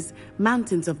address is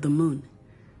Mountains of the Moon.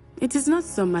 It is not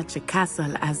so much a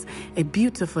castle as a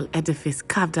beautiful edifice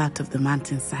carved out of the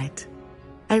mountainside.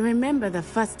 I remember the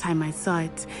first time I saw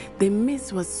it, the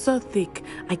mist was so thick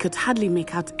I could hardly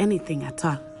make out anything at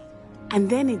all. And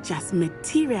then it just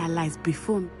materialized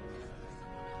before me.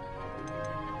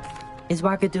 Is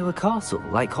Wagadu a castle,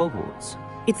 like Hogwarts?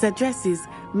 Its address is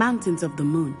Mountains of the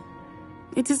Moon.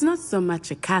 It is not so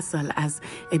much a castle as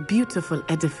a beautiful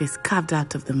edifice carved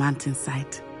out of the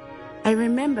mountainside. I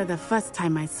remember the first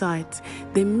time I saw it,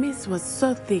 the mist was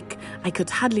so thick I could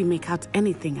hardly make out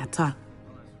anything at all.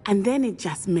 And then it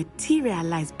just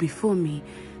materialized before me,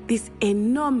 this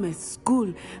enormous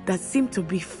school that seemed to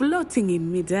be floating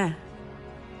in midair.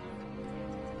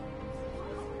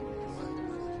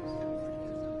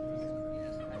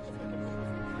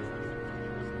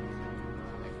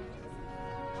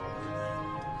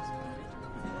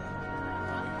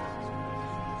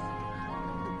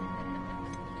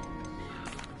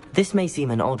 This may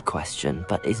seem an odd question,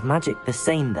 but is magic the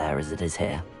same there as it is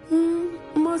here?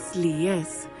 Mostly,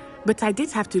 yes. But I did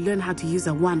have to learn how to use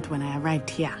a wand when I arrived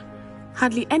here.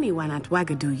 Hardly anyone at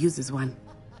Wagadu uses one.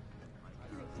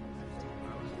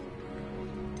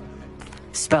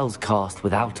 Spells cast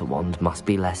without a wand must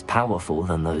be less powerful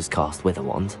than those cast with a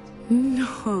wand.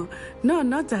 No,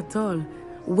 not at all.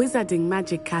 Wizarding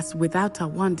magic cast without a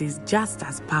wand is just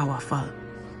as powerful.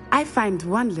 I find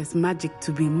wandless magic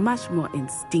to be much more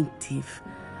instinctive.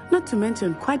 Not to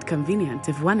mention quite convenient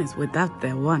if one is without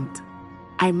their wand.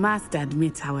 I must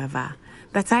admit, however,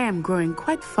 that I am growing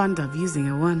quite fond of using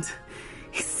a wand.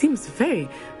 It seems very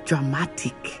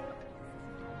dramatic.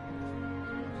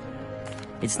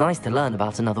 It's nice to learn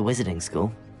about another wizarding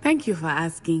school. Thank you for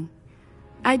asking.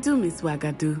 I do miss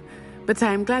Wagadu, but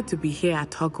I am glad to be here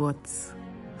at Hogwarts.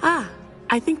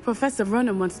 I think Professor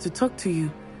Ronen wants to talk to you.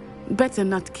 Better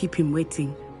not keep him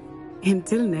waiting.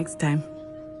 Until next time.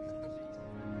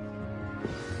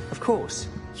 Of course,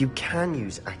 you can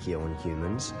use Accio on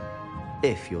humans,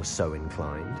 if you're so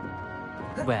inclined.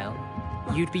 Well,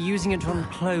 you'd be using it on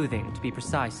clothing, to be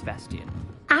precise, Vestian.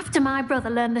 After my brother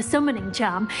learned the summoning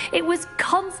charm, it was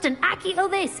constant Accio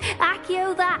this,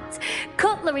 Accio that.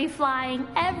 Cutlery flying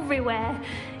everywhere.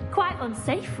 Quite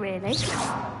unsafe, really.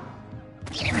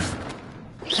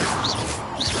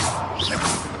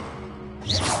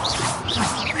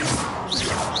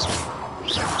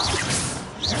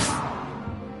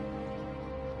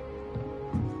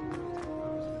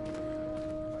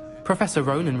 Professor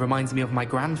Ronen reminds me of my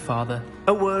grandfather.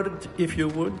 A word, if you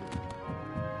would.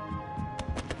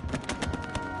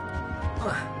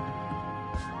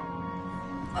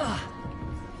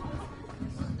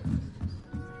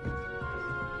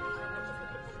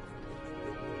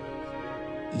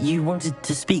 You wanted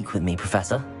to speak with me,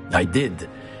 Professor? I did.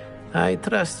 I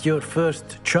trust your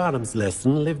first charms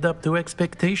lesson lived up to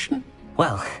expectation?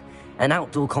 Well, an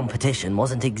outdoor competition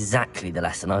wasn't exactly the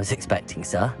lesson I was expecting,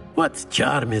 sir. What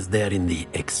charm is there in the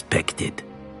expected?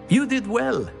 You did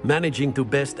well, managing to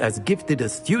best as gifted a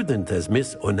student as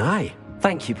Miss Onai.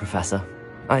 Thank you, Professor.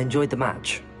 I enjoyed the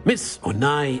match. Miss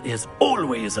Onai is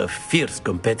always a fierce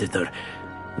competitor,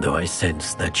 though I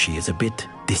sense that she is a bit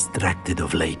distracted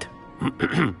of late.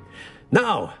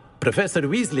 Now, Professor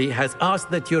Weasley has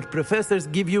asked that your professors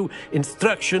give you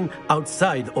instruction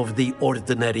outside of the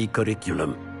ordinary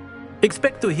curriculum.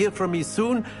 Expect to hear from me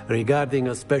soon regarding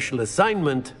a special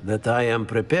assignment that I am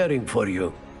preparing for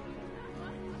you.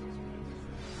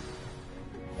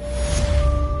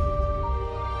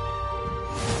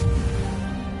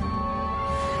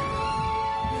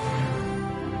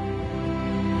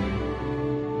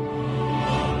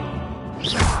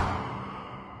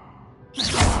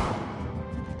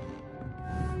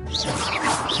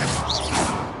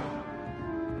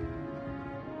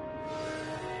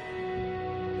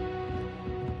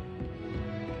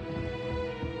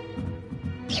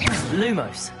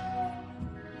 Lumos.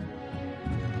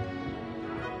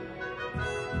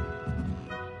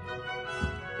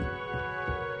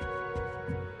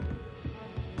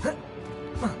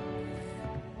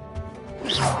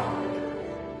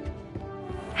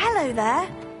 Hello there.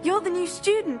 You're the new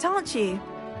student, aren't you?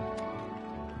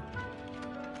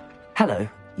 Hello.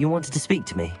 You wanted to speak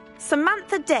to me?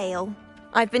 Samantha Dale.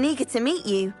 I've been eager to meet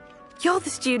you. You're the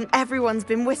student everyone's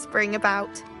been whispering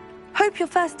about. Hope your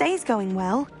first day's going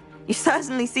well. You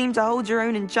certainly seem to hold your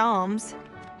own in charms.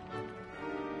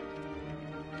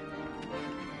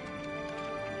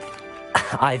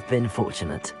 I've been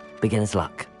fortunate. Beginner's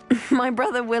luck. My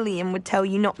brother William would tell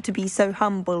you not to be so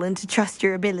humble and to trust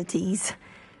your abilities.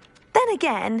 Then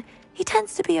again, he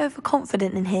tends to be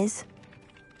overconfident in his.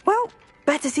 Well,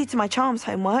 better see to my charms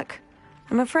homework.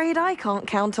 I'm afraid I can't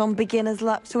count on beginner's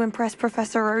luck to impress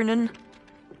Professor Ronen.